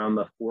 states around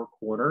the Four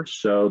Corners.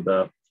 So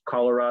the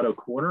Colorado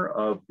corner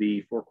of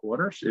the Four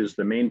Corners is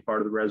the main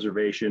part of the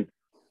reservation.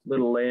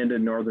 Little land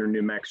in northern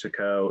New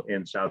Mexico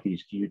and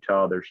southeast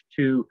Utah. There's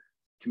 2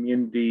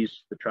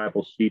 communities, the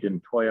tribal seat in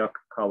Toyoak,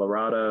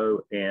 Colorado,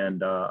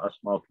 and a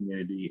small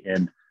community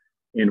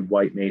in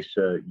White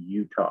Mesa,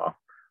 Utah.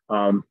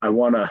 I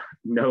want to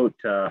note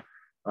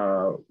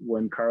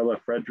when Carla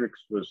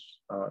Fredericks was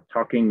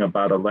talking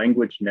about a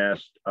language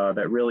nest,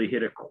 that really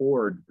hit a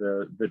chord.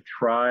 The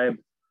tribe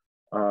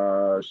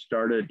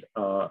started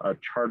a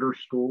charter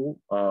school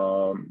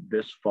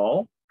this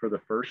fall for the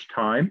first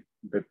time,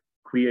 the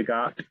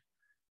Quiagat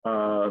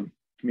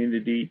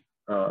community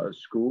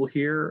school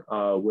here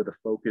with a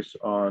focus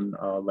on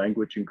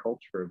language and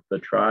culture of the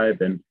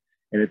tribe. And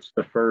it's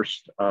the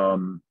first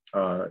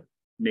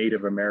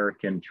Native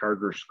American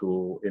charter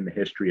school in the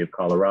history of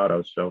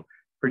Colorado. So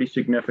pretty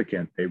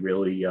significant. They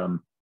really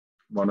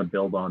want to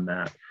build on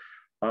that.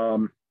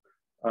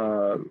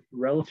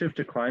 Relative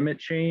to climate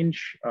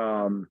change,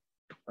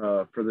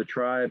 for the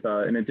tribe,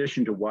 in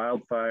addition to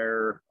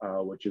wildfire,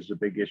 which is a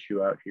big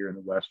issue out here in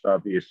the West,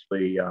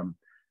 obviously,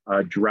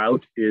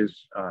 drought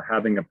is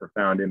having a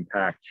profound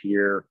impact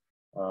here.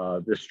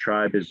 This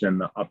tribe is in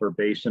the upper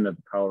basin of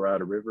the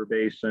Colorado River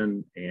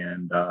Basin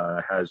and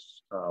has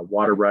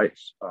water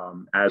rights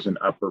as an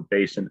upper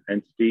basin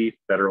entity,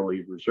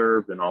 federally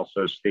reserved and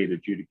also state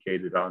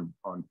adjudicated on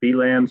fee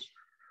lands.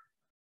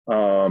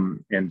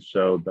 And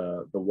so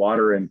the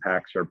water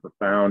impacts are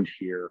profound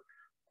here.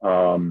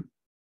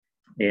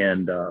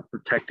 And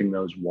protecting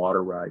those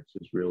water rights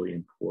is really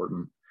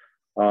important.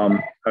 A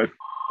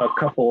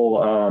couple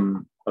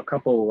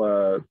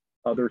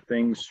other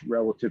things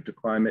relative to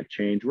climate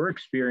change. We're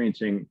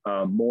experiencing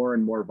more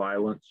and more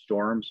violent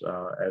storms,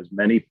 as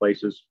many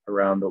places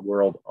around the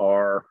world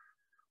are.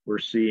 We're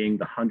seeing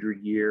the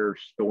 100-year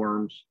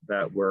storms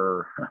that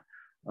were,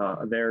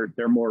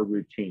 they're more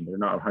routine. They're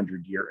not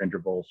 100-year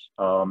intervals.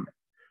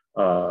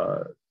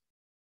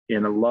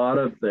 And a lot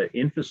of the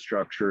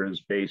infrastructure is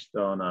based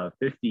on a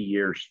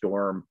 50-year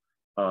storm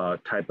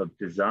type of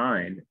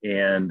design,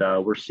 and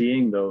we're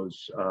seeing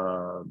those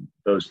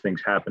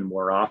things happen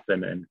more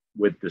often and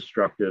with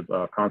destructive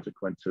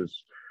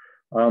consequences.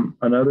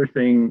 Another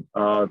thing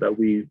that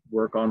we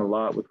work on a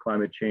lot with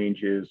climate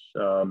change is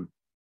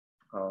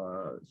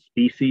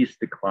species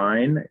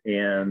decline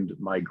and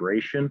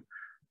migration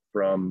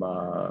from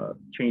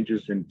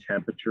changes in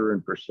temperature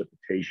and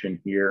precipitation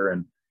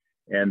here,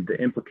 and the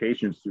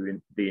implications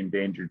through the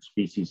Endangered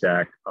Species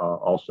Act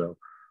also.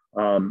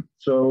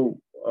 So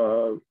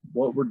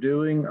what we're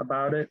doing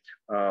about it.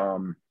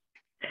 And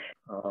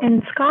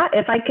Scott,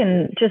 if I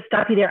can just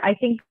stop you there, I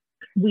think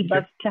we'd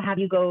love to have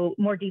you go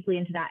more deeply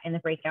into that in the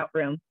breakout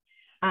room.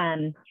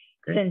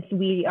 Since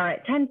we are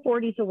at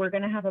 10:40, so we're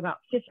going to have about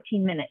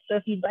 15 minutes. So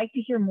if you'd like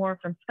to hear more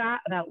from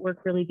Scott about work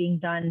really being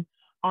done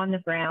on the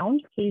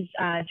ground, please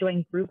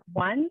join group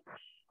 1.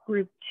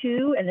 Group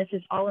 2, and this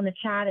is all in the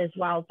chat, is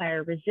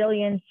wildfire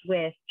resilience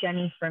with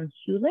Jenny from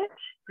Hewlett.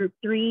 Group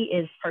 3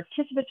 is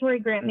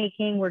participatory grant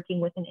making, working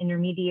with an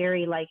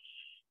intermediary like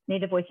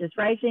Native Voices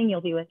Rising.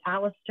 You'll be with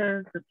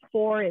Alistair. Group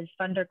 4 is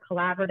funder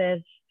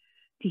collaborative,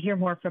 to hear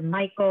more from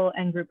Michael.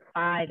 And group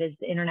 5 is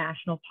the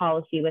international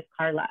policy with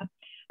Carla.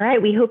 All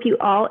right, we hope you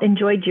all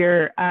enjoyed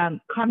your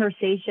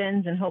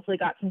conversations and hopefully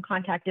got some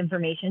contact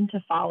information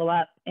to follow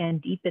up and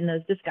deepen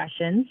those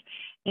discussions.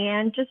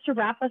 And just to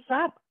wrap us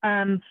up,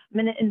 I'm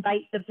going to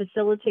invite the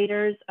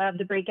facilitators of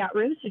the breakout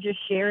rooms to just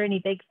share any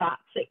big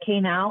thoughts that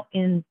came out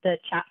in the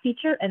chat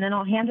feature. And then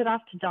I'll hand it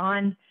off to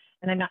Dawn,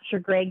 and I'm not sure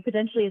Greg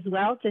potentially as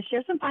well, to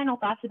share some final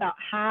thoughts about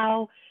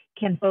how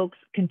can folks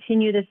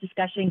continue this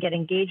discussion, get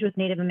engaged with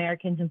Native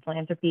Americans in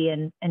philanthropy,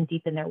 and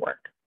deepen their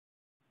work.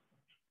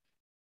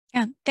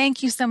 Yeah,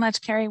 thank you so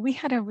much, Carrie. We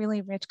had a really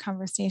rich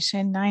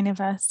conversation, 9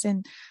 of us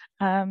in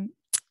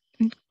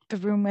the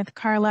room with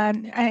Carla.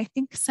 And I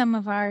think some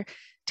of our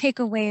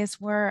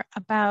takeaways were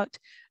about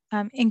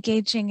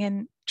engaging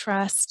in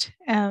trust.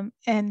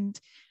 And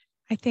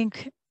I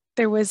think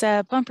there was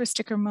a bumper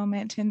sticker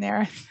moment in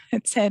there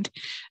that said,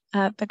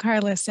 that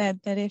Carla said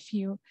that if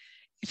you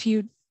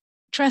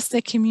trust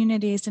the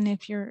communities and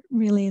if you're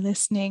really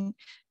listening,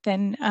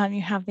 then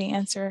you have the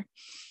answer.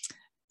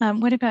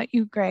 What about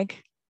you, Greg?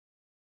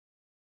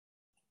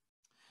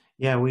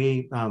 Yeah,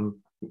 we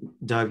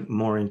dug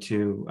more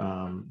into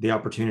the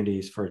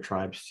opportunities for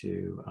tribes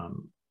to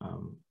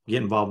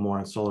get involved more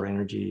in solar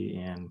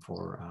energy and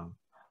for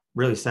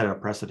really set a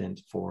precedent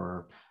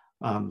for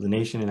the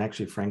nation and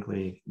actually,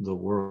 frankly, the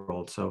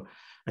world. So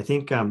I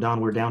think,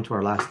 Dawn, we're down to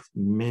our last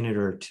minute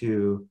or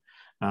two.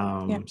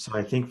 So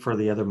I think for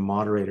the other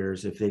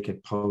moderators, if they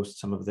could post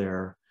some of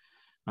their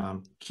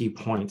key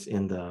points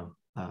in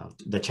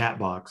the chat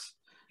box.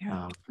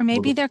 Or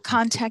maybe their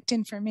contact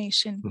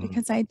information,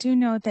 because I do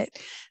know that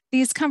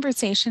these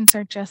conversations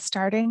are just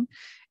starting.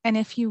 And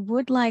if you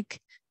would like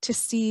to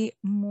see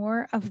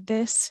more of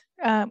this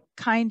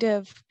kind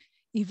of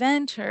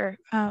event or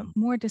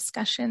more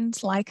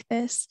discussions like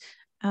this,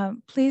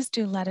 please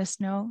do let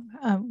us know.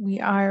 We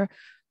are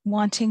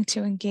wanting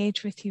to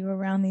engage with you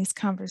around these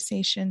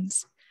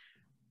conversations.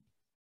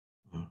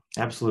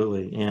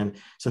 Absolutely. And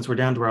since we're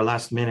down to our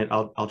last minute,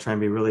 I'll try and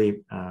be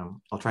really,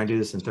 I'll try and do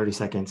this in 30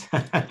 seconds.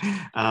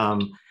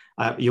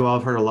 You all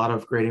have heard a lot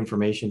of great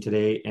information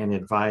today and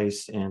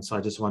advice. And so I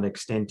just want to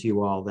extend to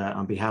you all that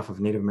on behalf of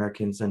Native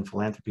Americans and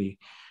philanthropy,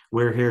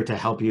 we're here to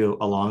help you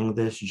along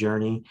this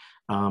journey.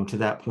 To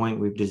that point,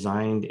 we've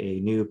designed a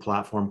new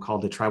platform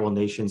called the Tribal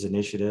Nations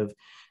Initiative.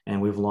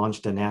 And we've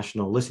launched a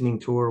national listening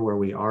tour where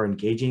we are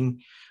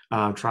engaging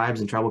tribes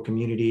and tribal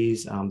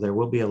communities. There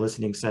will be a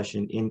listening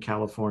session in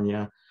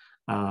California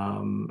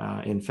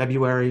in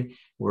February.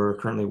 We're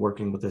currently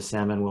working with the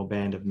San Manuel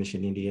Band of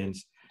Mission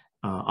Indians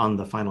on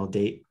the final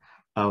date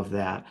of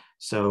that.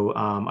 So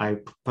I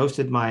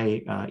posted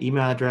my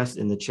email address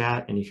in the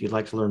chat, and if you'd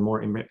like to learn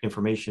more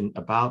information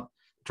about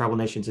Tribal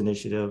Nations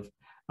Initiative,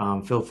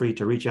 feel free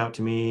to reach out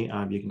to me.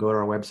 You can go to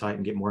our website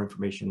and get more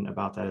information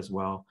about that as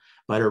well.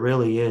 But it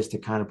really is to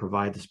kind of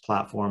provide this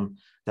platform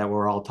that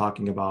we're all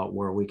talking about,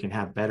 where we can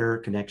have better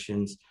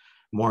connections,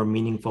 more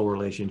meaningful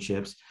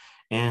relationships,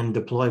 and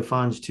deploy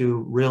funds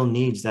to real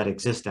needs that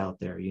exist out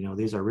there. You know,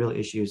 these are real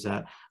issues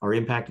that are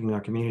impacting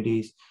our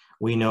communities.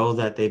 We know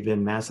that they've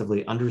been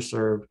massively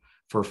underserved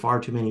for far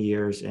too many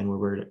years, and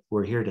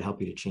we're here to help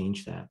you to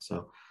change that.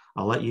 So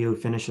I'll let you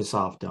finish us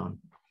off, Dawn.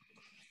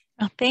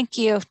 Oh, thank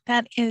you.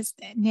 That is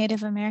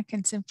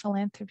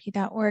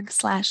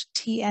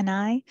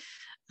NativeAmericansInPhilanthropy.org/TNI.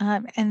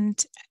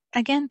 And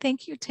again,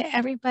 thank you to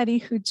everybody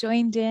who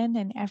joined in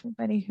and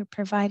everybody who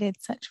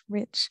provided such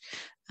rich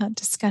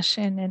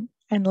discussion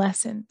and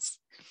lessons.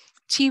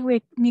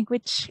 Chiwik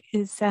miigwech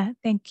is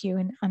thank you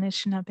in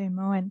Anishinaabe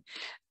Moan.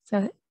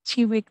 So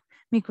Chiwik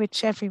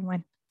miigwech,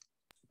 everyone.